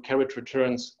to caret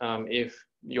returns if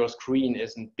your screen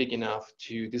isn't big enough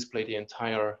to display the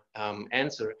entire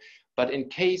answer. But in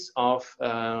case of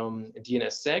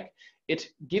DNSSEC,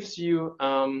 it gives you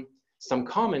some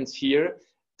comments here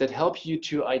that help you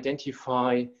to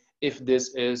identify if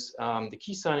this is the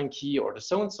key signing key or the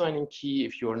zone signing key,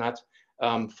 if you're not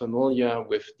familiar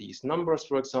with these numbers,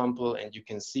 for example, and you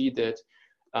can see that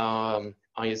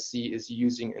ISC is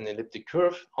using an elliptic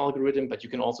curve algorithm, but you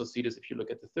can also see this if you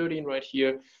look at the 13 right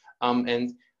here.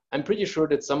 And I'm pretty sure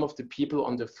that some of the people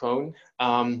on the phone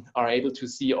are able to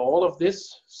see all of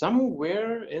this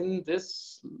somewhere in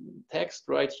this text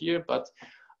right here, but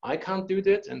I can't do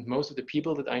that, and most of the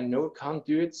people that I know can't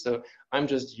do it. So I'm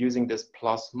just using this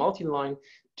plus multi-line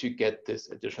to get this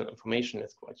additional information.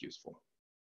 It's quite useful.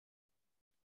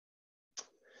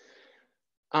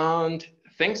 And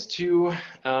thanks to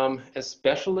a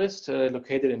specialist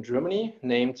located in Germany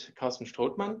named Carsten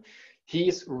Strothmann,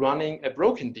 he's running a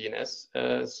broken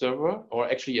DNS server, or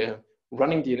actually a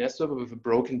running DNS server with a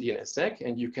broken DNSSEC,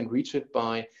 and you can reach it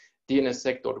by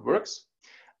dnssec.works.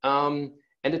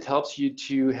 And it helps you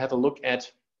to have a look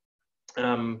at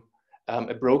a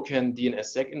broken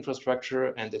DNSSEC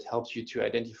infrastructure, and it helps you to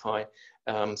identify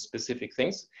specific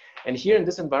things. And here in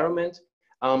this environment,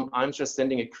 I'm just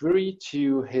sending a query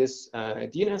to his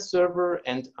DNS server,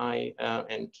 and I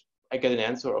get an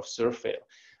answer of serve fail.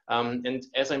 And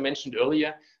as I mentioned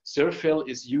earlier, serve fail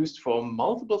is used for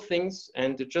multiple things,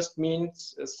 and it just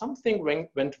means something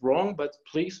went wrong, but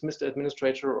please, Mr.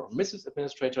 Administrator or Mrs.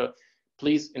 Administrator,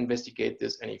 please investigate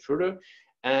this any further.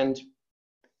 And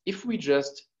if we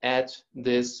just add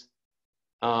this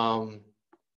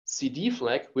CD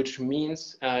flag, which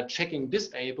means checking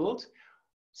disabled,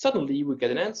 suddenly we get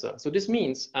an answer. So this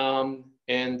means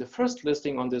in the first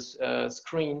listing on this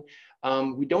screen,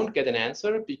 we don't get an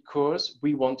answer because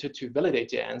we wanted to validate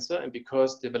the answer, and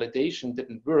because the validation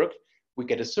didn't work, we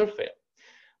get a serve fail.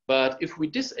 But if we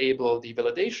disable the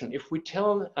validation, if we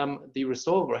tell the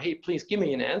resolver, hey, please give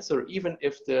me an answer, even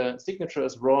if the signature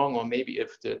is wrong, or maybe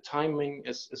if the timing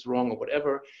is wrong or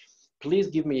whatever, please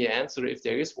give me an answer if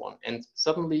there is one. And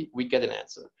suddenly we get an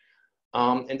answer.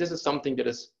 And this is something that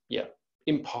is,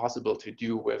 impossible to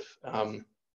do with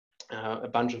a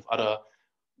bunch of other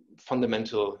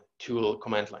fundamental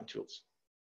command line tools.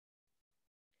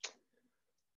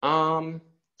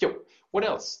 What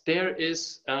else? There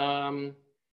is an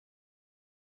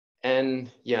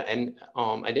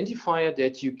identifier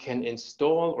that you can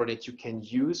install or that you can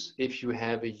use if you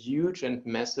have a huge and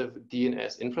massive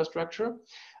DNS infrastructure.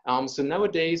 So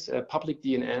nowadays, public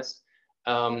DNS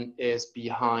is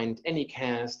behind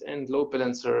Anycast and load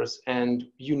balancers and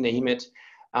you name it.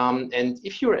 And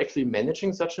if you're actually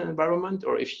managing such an environment,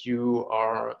 or if you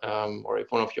are, or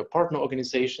if one of your partner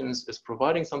organizations is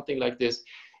providing something like this,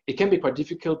 it can be quite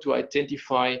difficult to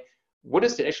identify what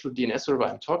is the actual DNS server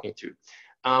I'm talking to.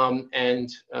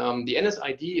 The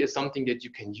NSID is something that you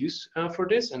can use for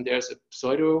this, and there's a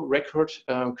pseudo record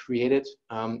created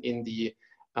in the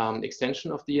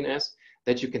extension of DNS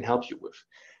that you can help you with.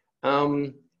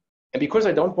 And because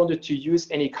I don't want to use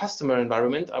any customer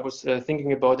environment, I was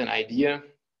thinking about an idea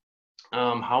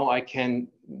how I can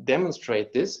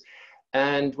demonstrate this.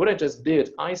 And what I just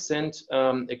did, I sent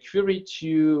a query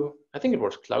to, I think it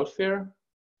was Cloudflare,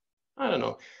 I don't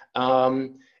know.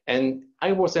 And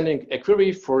I was sending a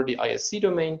query for the ISC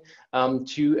domain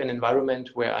to an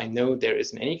environment where I know there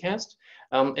is an Anycast,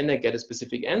 and I get a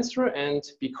specific answer. And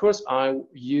because I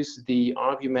use the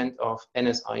argument of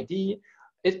NSID,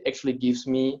 it actually gives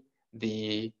me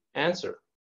the answer.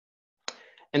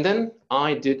 And then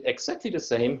I did exactly the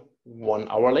same 1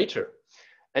 hour later.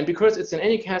 And because it's an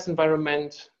Anycast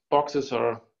environment, boxes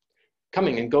are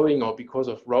coming and going, or because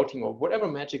of routing or whatever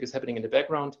magic is happening in the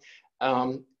background,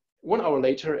 1 hour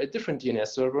later, a different DNS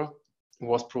server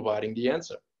was providing the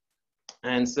answer.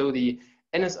 And so the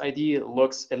NSID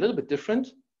looks a little bit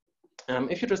different.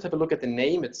 If you just have a look at the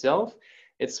name itself,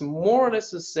 it's more or less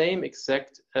the same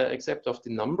except of the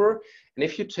number. And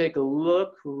if you take a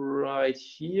look right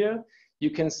here, you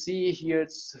can see here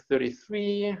it's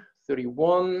 33,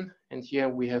 31, and here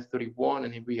we have 31,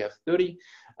 and here we have 30.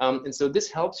 And so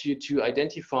this helps you to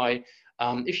identify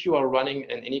if you are running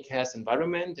an Anycast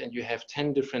environment and you have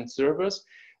 10 different servers,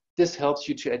 this helps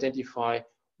you to identify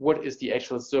what is the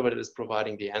actual server that is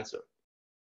providing the answer.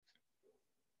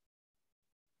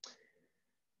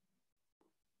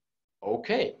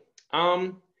 Okay,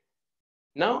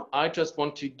 now I just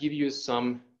want to give you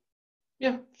some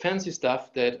fancy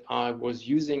stuff that I was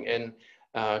using in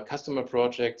customer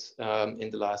projects in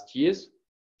the last years.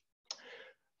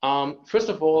 First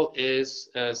of all is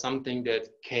something that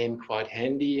came quite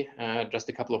handy just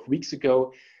a couple of weeks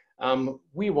ago.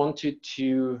 We wanted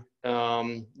to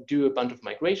do a bunch of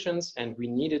migrations, and we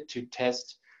needed to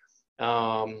test,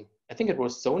 I think it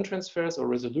was zone transfers or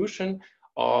resolution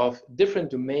of different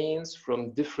domains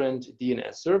from different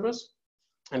DNS servers.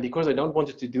 And because I don't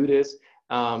want to do this,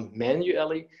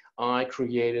 manually, I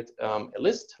created a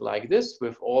list like this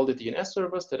with all the DNS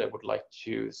servers that I would like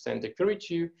to send a query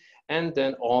to, and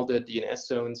then all the DNS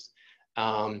zones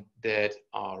that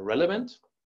are relevant.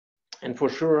 And for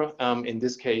sure, in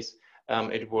this case,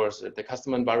 it was the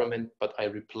customer environment, but I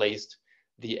replaced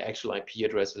the actual IP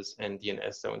addresses and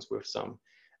DNS zones with some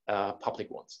public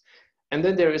ones. And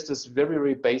then there is this very,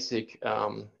 very basic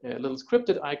little script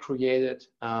that I created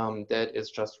that is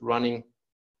just running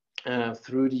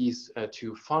through these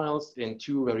two files in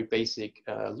two very basic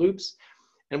loops.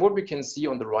 And what we can see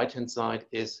on the right-hand side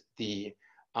is the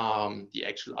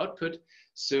actual output.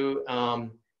 So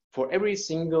for every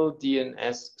single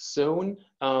DNS zone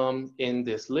in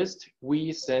this list,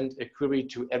 we send a query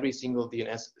to every single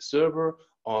DNS server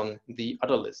on the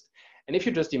other list. And if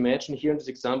you just imagine here in this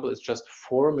example, it's just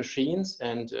 4 machines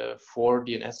and 4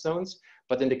 DNS zones.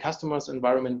 But in the customer's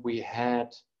environment, we had,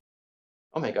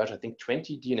 oh my gosh, I think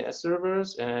 20 DNS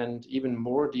servers and even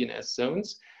more DNS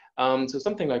zones. So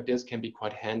something like this can be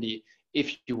quite handy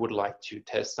if you would like to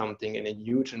test something in a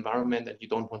huge environment and you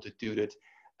don't want to do it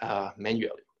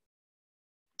manually.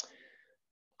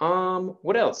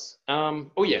 What else?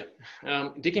 Oh yeah,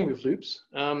 digging with loops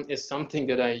is something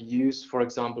that I use, for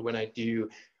example, when I do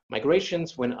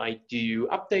migrations, when I do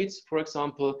updates, for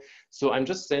example. So I'm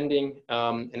just sending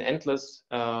an endless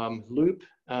loop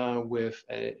with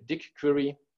a dig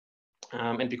query.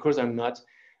 And because I'm not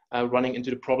running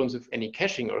into the problems of any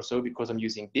caching or so, because I'm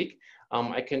using dig,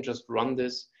 I can just run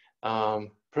this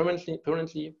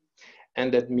permanently.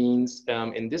 And that means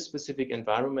in this specific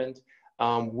environment,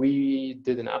 we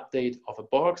did an update of a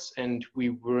box and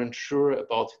we weren't sure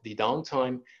about the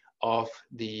downtime of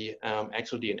the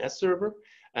actual DNS server.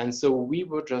 And so we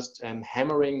were just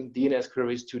hammering DNS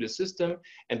queries to the system.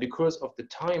 And because of the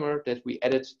timer that we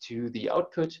added to the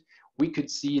output, we could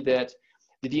see that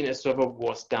the DNS server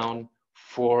was down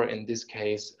for, in this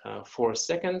case, 4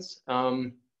 seconds.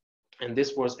 And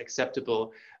this was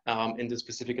acceptable in the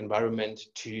specific environment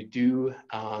to do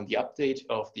the update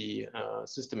of the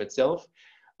system itself.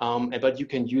 But you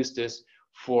can use this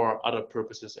for other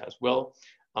purposes as well.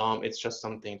 It's just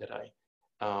something that I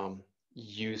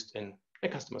used in a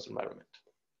customer's environment.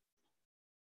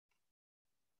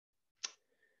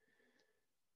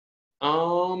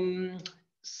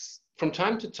 From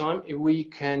time to time, we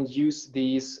can use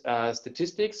these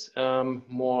statistics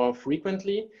more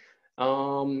frequently.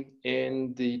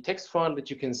 In the text file that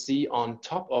you can see on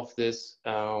top of this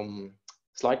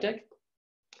slide deck,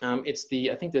 it's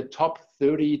I think the top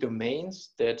 30 domains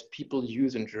that people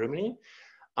use in Germany.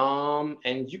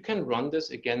 And you can run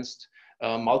this against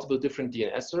multiple different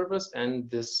DNS servers, and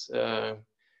this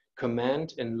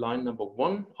command in line number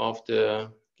 1 of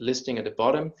the listing at the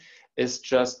bottom is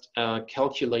just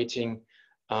calculating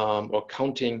or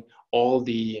counting all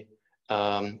the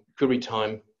query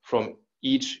time from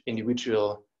each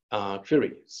individual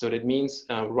query. So that means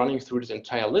running through this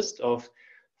entire list of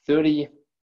 30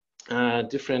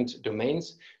 different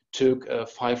domains took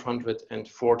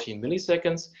 514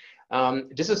 milliseconds.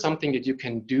 This is something that you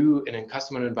can do in a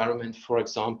customer environment, for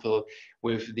example,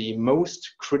 with the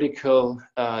most critical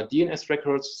DNS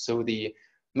records, so the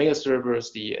mail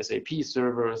servers, the SAP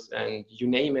servers, and you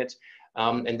name it.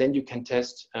 And then you can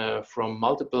test from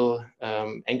multiple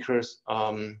anchors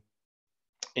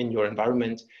in your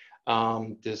environment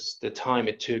the time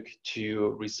it took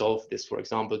to resolve this, for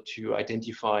example, to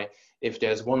identify if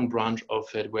there's one branch of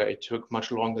it where it took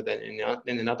much longer than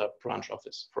in another branch of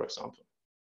this, for example.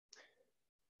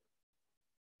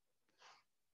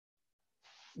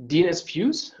 DNS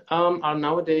views are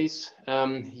nowadays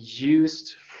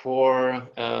used for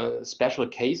special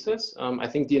cases. I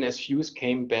think DNS views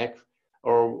came back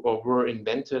or were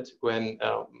invented when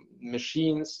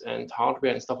machines and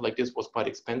hardware and stuff like this was quite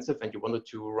expensive and you wanted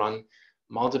to run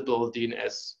multiple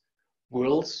DNS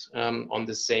worlds on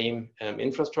the same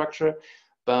infrastructure.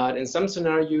 But in some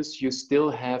scenarios, you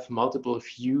still have multiple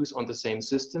views on the same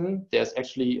system. There's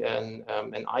actually an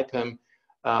IPAM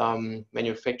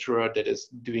manufacturer that is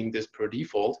doing this per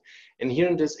default. And here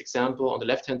in this example, on the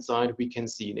left-hand side, we can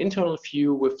see an internal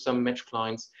view with some match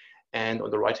clients. And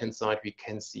on the right-hand side, we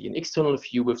can see an external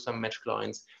view with some match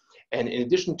clients. And in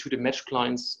addition to the match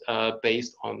clients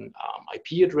based on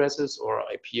IP addresses or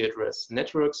IP address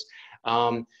networks,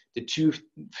 the two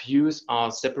views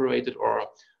are separated or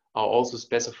are also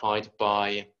specified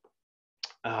by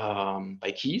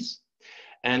keys.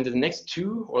 And the next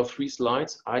 2 or 3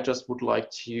 slides, I just would like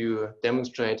to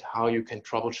demonstrate how you can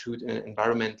troubleshoot an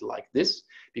environment like this,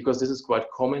 because this is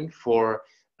quite common for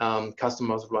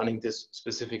customers running this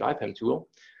specific IPAM tool.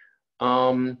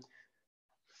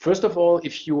 First of all,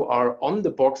 if you are on the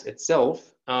box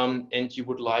itself and you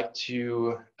would like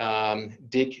to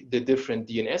dig the different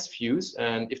DNS views,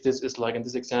 and if this is like in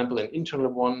this example, an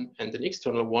internal one and an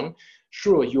external one,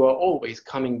 sure, you are always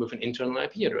coming with an internal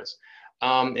IP address.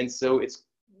 And so it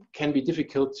can be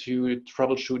difficult to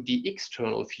troubleshoot the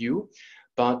external view,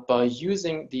 but by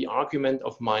using the argument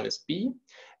of -b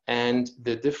and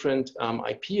the different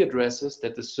IP addresses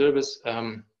that the service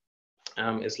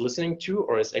is listening to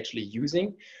or is actually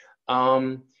using,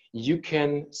 you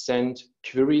can send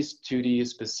queries to the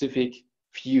specific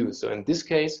view. So in this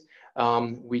case,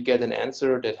 we get an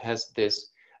answer that has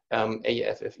this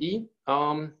AFFE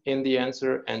in the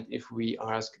answer. And if we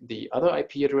ask the other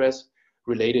IP address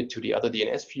related to the other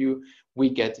DNS view, we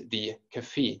get the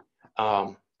CAFE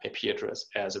IP address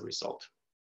as a result.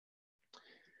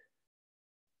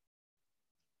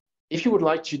 If you would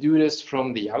like to do this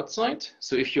from the outside,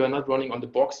 so if you are not running on the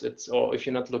box, or if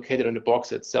you're not located on the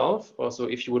box itself, also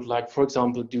if you would like, for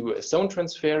example, do a zone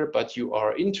transfer, but you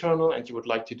are internal and you would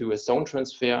like to do a zone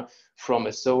transfer from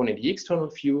a zone in the external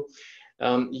view,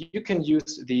 you can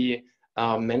use the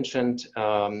mentioned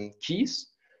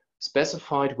keys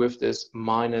specified with this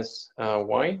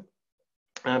 -y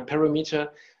parameter.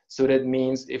 So that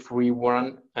means if we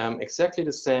run exactly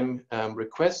the same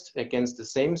request against the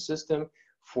same system,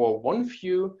 for one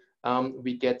view,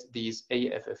 we get these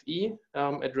AFFE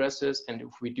addresses, and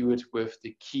if we do it with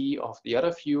the key of the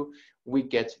other view, we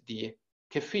get the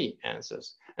CAFE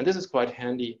answers. And this is quite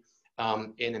handy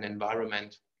in an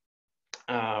environment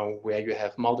where you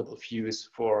have multiple views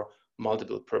for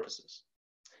multiple purposes.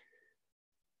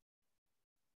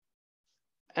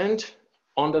 And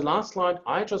on the last slide,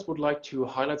 I just would like to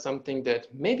highlight something that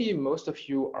maybe most of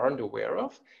you aren't aware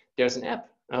of. There's an app.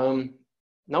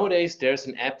 Nowadays, there's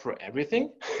an app for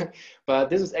everything, but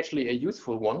this is actually a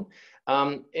useful one.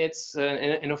 It's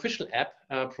an official app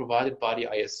provided by the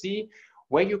ISC,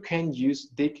 where you can use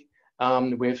dig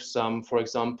with some, for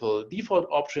example, default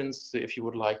options. So if you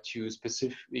would like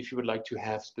to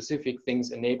have specific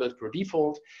things enabled per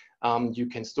default, you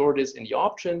can store this in the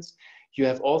options. You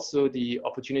have also the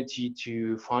opportunity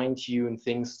to fine-tune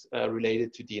things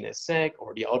related to DNSSEC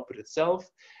or the output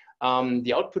itself.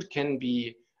 The output can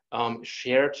be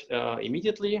shared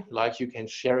immediately, like you can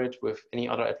share it with any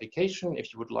other application if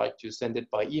you would like to send it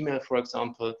by email, for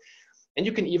example. And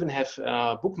you can even have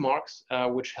bookmarks,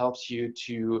 which helps you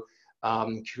to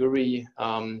query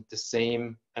the same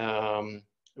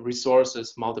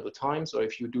resources multiple times, or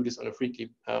if you do this on a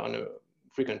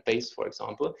frequent basis, for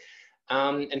example.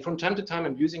 And from time to time,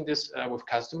 I'm using this with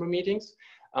customer meetings,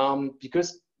 because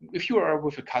if you are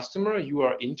with a customer, you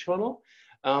are internal,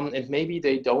 and maybe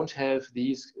they don't have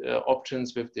these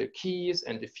options with the keys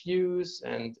and the views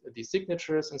and the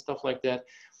signatures and stuff like that.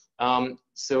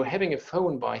 So having a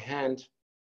phone by hand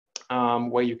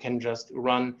where you can just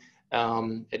run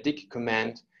a dig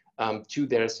command to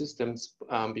their systems,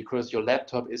 because your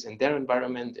laptop is in their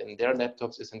environment and their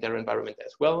laptops is in their environment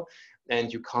as well,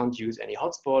 and you can't use any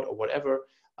hotspot or whatever.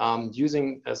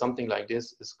 Using something like this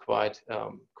is quite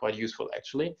useful,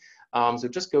 actually. So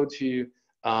just go to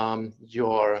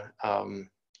your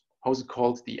how's it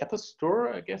called, the Apple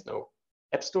Store, I guess. No,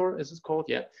 App Store is it called,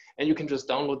 yeah. And you can just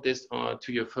download this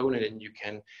to your phone, and then you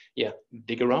can, yeah,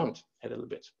 dig around a little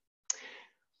bit.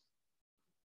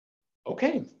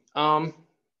 Okay,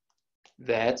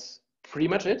 that's pretty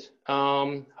much it.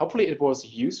 Hopefully it was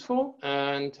useful,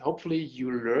 and hopefully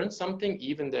you learned something,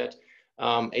 even that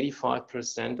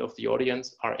 85% of the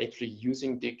audience are actually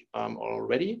using dig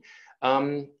already.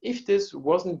 If this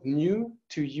wasn't new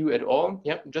to you at all,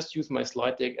 yeah, just use my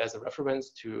slide deck as a reference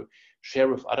to share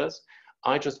with others.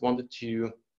 I just wanted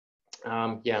to,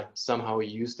 yeah, somehow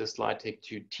use the slide deck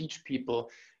to teach people,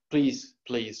 please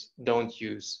don't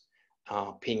use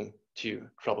ping to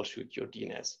troubleshoot your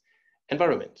DNS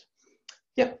environment.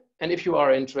 Yeah, and if you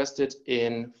are interested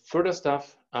in further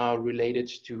stuff related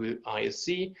to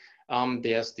ISC,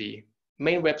 there's the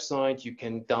main website. You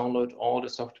can download all the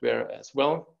software as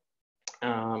well.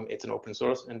 It's an open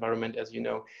source environment, as you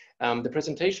know. The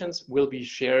presentations will be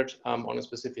shared on a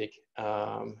specific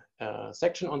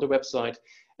section on the website.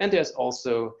 And there's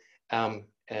also a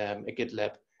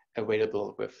GitLab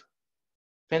available with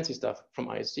fancy stuff from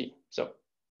ISC. So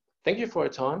thank you for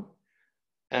your time.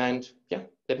 And yeah,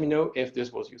 let me know if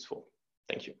this was useful.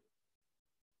 Thank you.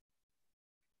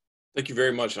 Thank you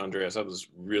very much, Andreas. That was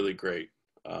really great.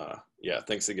 Yeah,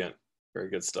 thanks again. Very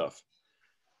good stuff.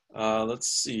 Let's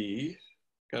see.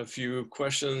 Got a few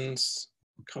questions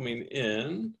coming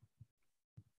in.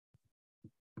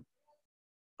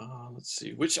 Let's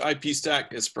see. Which IP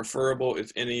stack is preferable,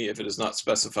 if any, if it is not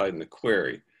specified in the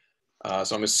query?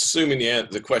 So I'm assuming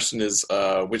the question is,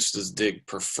 which does DIG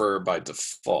prefer by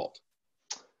default?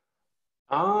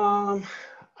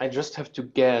 I just have to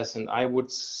guess, and I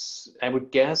would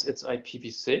guess it's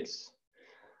IPv6.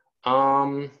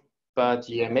 But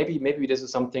yeah, maybe this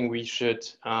is something we should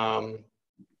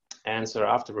answer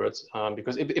afterwards,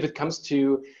 because if it comes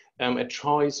to a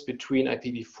choice between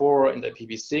IPv4 and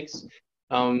IPv6,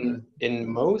 in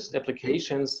most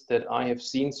applications that I have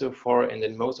seen so far, and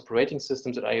in most operating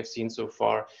systems that I have seen so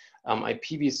far,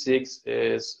 IPv6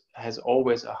 has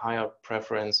always a higher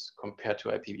preference compared to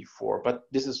IPv4, but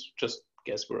this is just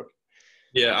guesswork.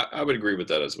 Yeah, I would agree with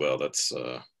that as well. That's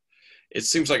it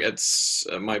seems like it's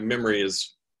my memory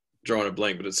is drawing a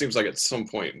blank, but it seems like at some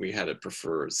point we had it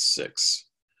prefer 6.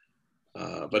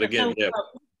 But again, yeah.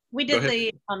 We did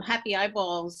the Happy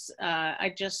Eyeballs.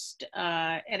 I just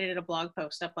edited a blog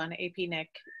post up on APNIC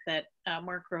that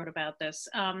Mark wrote about this.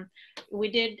 We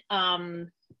did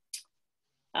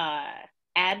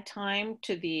add time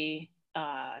to the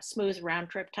smooth round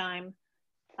trip time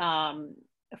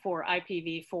for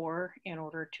IPv4 in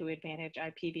order to advantage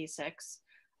IPv6.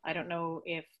 I don't know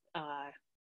if a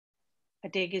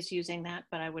DIG is using that,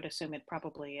 but I would assume it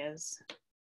probably is.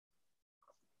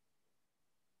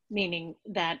 Meaning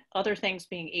that other things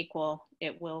being equal,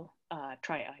 it will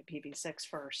try IPv6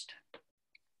 first.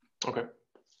 Okay,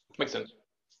 makes sense.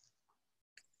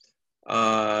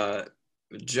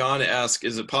 John asks,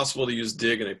 is it possible to use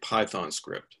DIG in a Python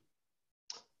script?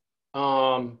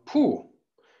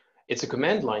 It's a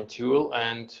command line tool,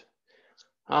 and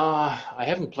I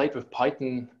haven't played with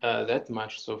Python that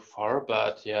much so far,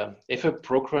 but yeah, if a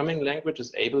programming language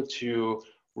is able to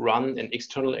run an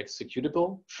external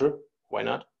executable, sure, why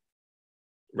not?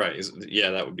 Right. Yeah,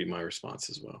 that would be my response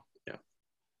as well. Yeah.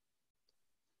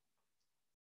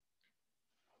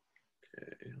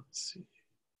 Okay, let's see.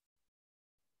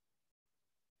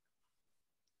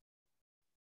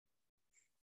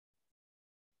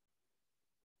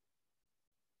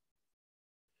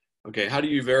 Okay, how do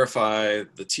you verify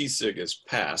the TSIG is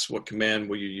passed? What command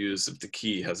will you use if the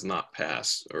key has not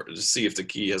passed, or to see if the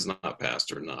key has not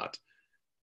passed or not?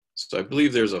 So I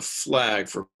believe there's a flag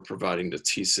for providing the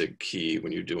TSIG key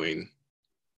when you're doing.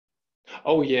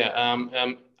 Oh yeah,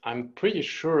 I'm pretty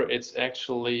sure it's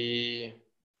actually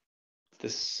the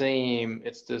same.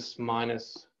 It's this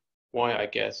 -y, I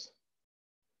guess.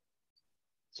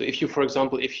 So if you, for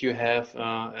example, if you have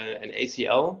an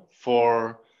ACL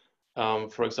for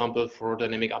example, for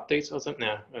dynamic updates or something,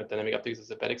 dynamic updates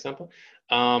is a bad example.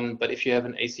 But if you have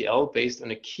an ACL based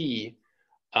on a key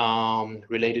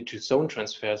related to zone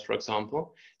transfers, for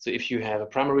example, so if you have a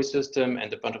primary system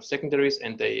and a bunch of secondaries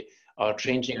and they are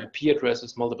changing IP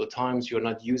addresses multiple times, you're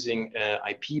not using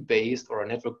IP-based or a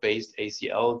network-based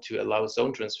ACL to allow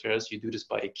zone transfers, you do this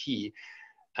by a key.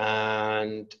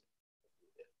 And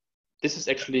this is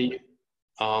actually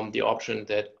the option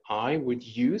that I would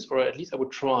use, or at least I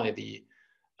would try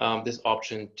this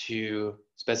option to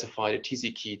specify the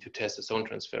TC key to test a zone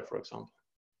transfer, for example.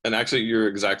 And actually, you're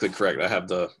exactly correct. I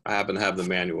happen to have the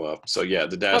manual up. So yeah,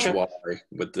 the -y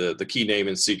with the key name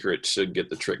and secret should get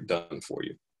the trick done for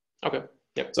you. Okay.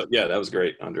 Yep. So yeah, that was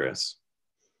great, Andreas.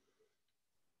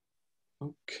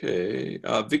 Okay,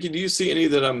 Vicky, do you see any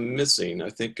that I'm missing? I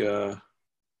think.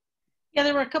 Yeah,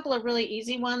 there were a couple of really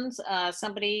easy ones.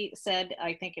 Somebody said,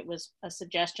 I think it was a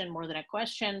suggestion more than a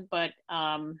question, but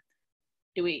are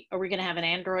we going to have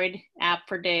an Android app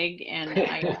for DIG? And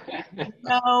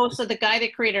no, so the guy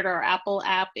that created our Apple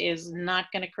app is not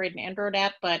going to create an Android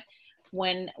app, but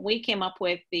when we came up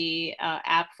with the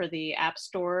app for the App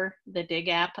Store, the DIG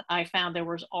app, I found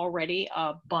there was already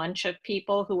a bunch of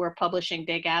people who were publishing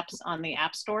DIG apps on the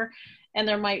App Store. And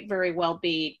there might very well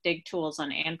be DIG tools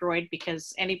on Android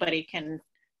because anybody can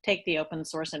take the open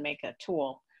source and make a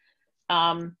tool.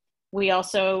 We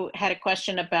also had a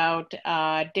question about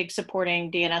DIG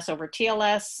supporting DNS over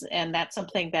TLS, and that's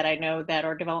something that I know that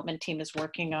our development team is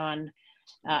working on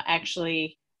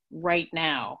actually right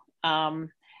now.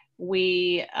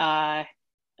 We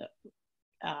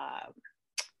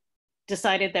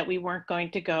decided that we weren't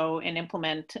going to go and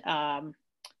implement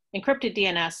encrypted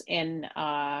DNS in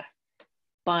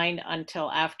Bind until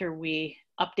after we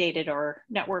updated our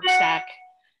network stack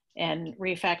and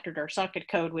refactored our socket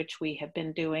code, which we have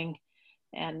been doing.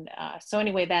 And so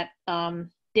anyway, that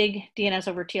DIG DNS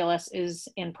over TLS is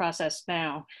in process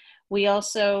now. We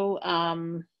also,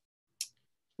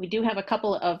 we do have a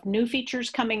couple of new features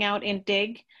coming out in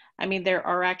DIG. I mean, there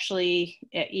are actually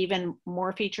even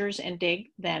more features in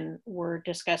DIG than were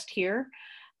discussed here.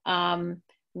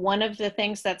 One of the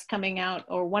things that's coming out,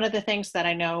 or one of the things that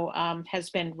I know has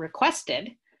been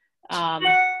requested,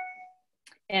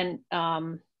 and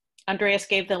Andreas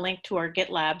gave the link to our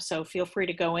GitLab, so feel free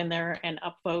to go in there and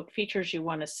upvote features you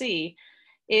want to see,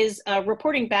 is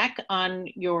reporting back on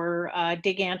your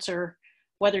dig answer,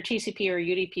 whether TCP or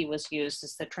UDP was used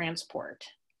as the transport.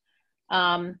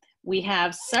 We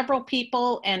have several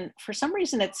people, and for some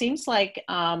reason it seems like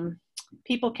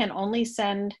people can only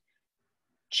send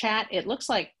chat, it looks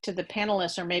like, to the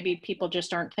panelists, or maybe people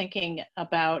just aren't thinking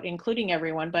about including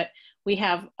everyone, but we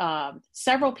have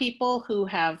several people who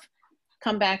have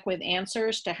come back with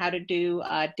answers to how to do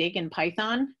dig in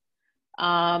Python.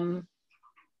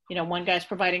 You know, one guy's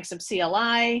providing some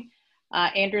CLI.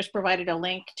 Andrew's provided a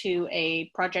link to a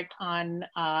project on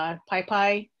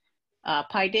PyPy,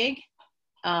 PyDig.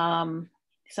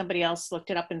 Somebody else looked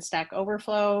it up in Stack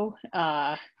Overflow.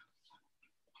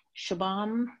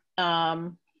 Shabam.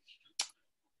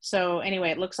 So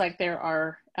anyway, it looks like there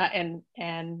are, and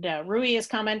Rui is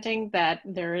commenting that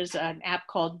there is an app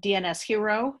called DNS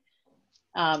Hero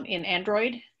in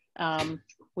Android,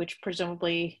 which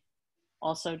presumably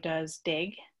also does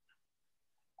dig.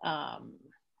 So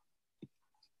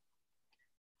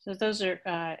those are,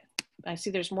 I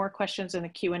see there's more questions in the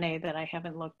Q&A that I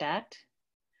haven't looked at.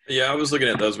 Yeah, I was looking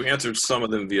at those. We answered some of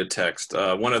them via text.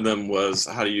 One of them was,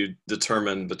 how do you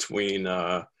determine between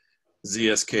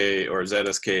ZSK or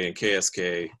ZSK and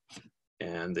KSK?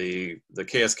 And the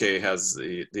KSK has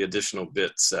the additional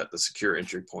bit set, the secure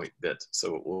entry point bit.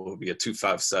 So it will be a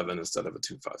 257 instead of a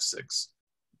 256.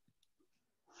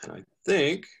 And I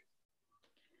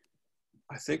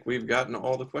think we've gotten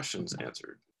all the questions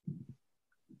answered.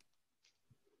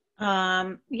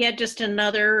 Yeah, just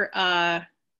another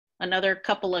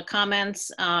couple of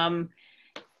comments.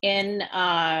 In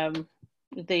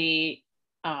the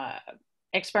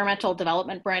experimental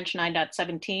development branch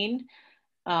 9.17,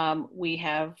 we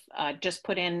have just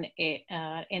put in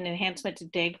an enhancement to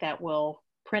dig that will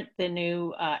print the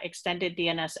new extended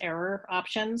DNS error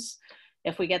options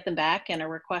if we get them back in a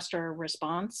request or a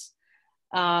response.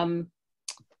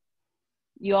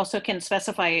 You also can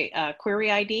specify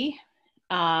query ID.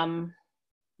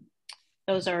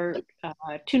 Those are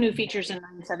two new features in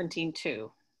 9.17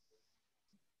 too.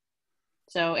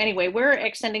 So anyway, we're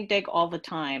extending dig all the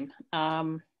time.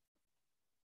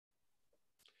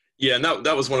 Yeah, and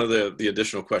that was one of the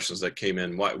additional questions that came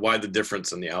in. Why the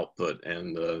difference in the output?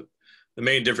 And the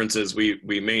main difference is we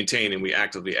maintain and we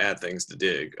actively add things to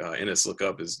dig.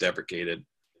 NSLookup is deprecated.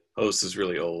 Host is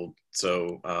really old.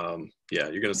 So yeah,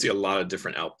 you're going to see a lot of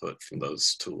different output from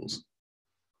those tools.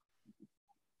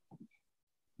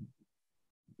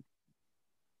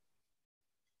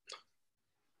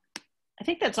 I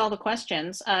think that's all the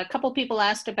questions. A couple people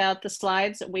asked about the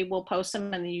slides. We will post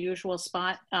them in the usual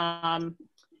spot. The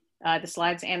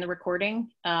slides and the recording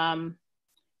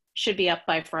should be up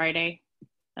by Friday.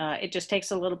 It just takes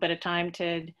a little bit of time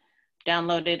to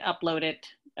download it, upload it.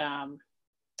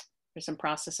 There's some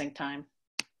processing time.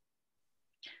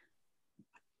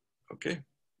 Okay.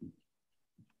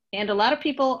 And a lot of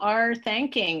people are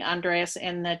thanking Andreas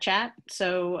in the chat.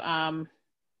 So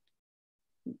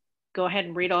go ahead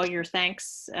and read all your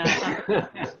thanks.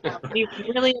 We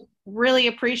really, really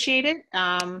appreciate it.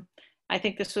 I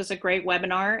think this was a great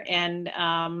webinar, and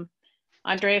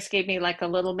Andreas gave me like a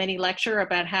little mini lecture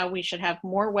about how we should have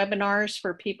more webinars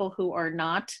for people who are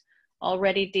not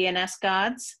already DNS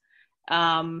gods,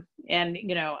 and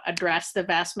you know, address the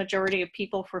vast majority of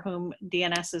people for whom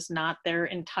DNS is not their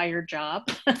entire job.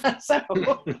 So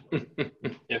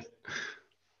yes.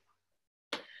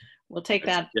 We'll take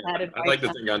that. Yeah, I'd like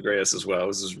to thank Andreas as well.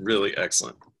 This is really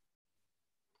excellent.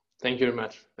 Thank you very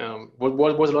much.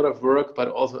 Was a lot of work, but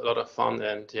also a lot of fun.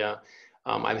 And yeah,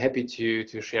 I'm happy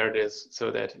to share this so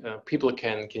that people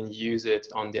can use it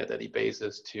on their daily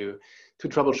basis to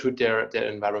troubleshoot their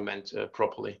environment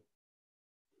properly.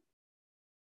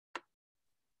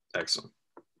 Excellent.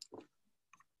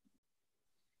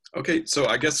 Okay, so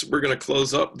I guess we're going to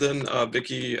close up then,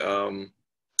 Vicky.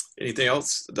 Anything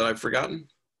else that I've forgotten?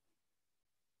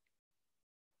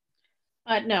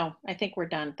 No, I think we're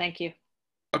done. Thank you.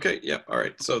 Okay, yeah, all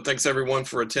right. So thanks everyone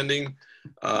for attending.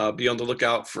 Be on the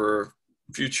lookout for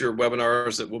future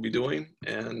webinars that we'll be doing,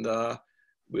 and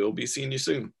we'll be seeing you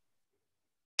soon.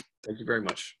 Thank you very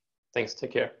much. Thanks,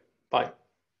 take care. Bye.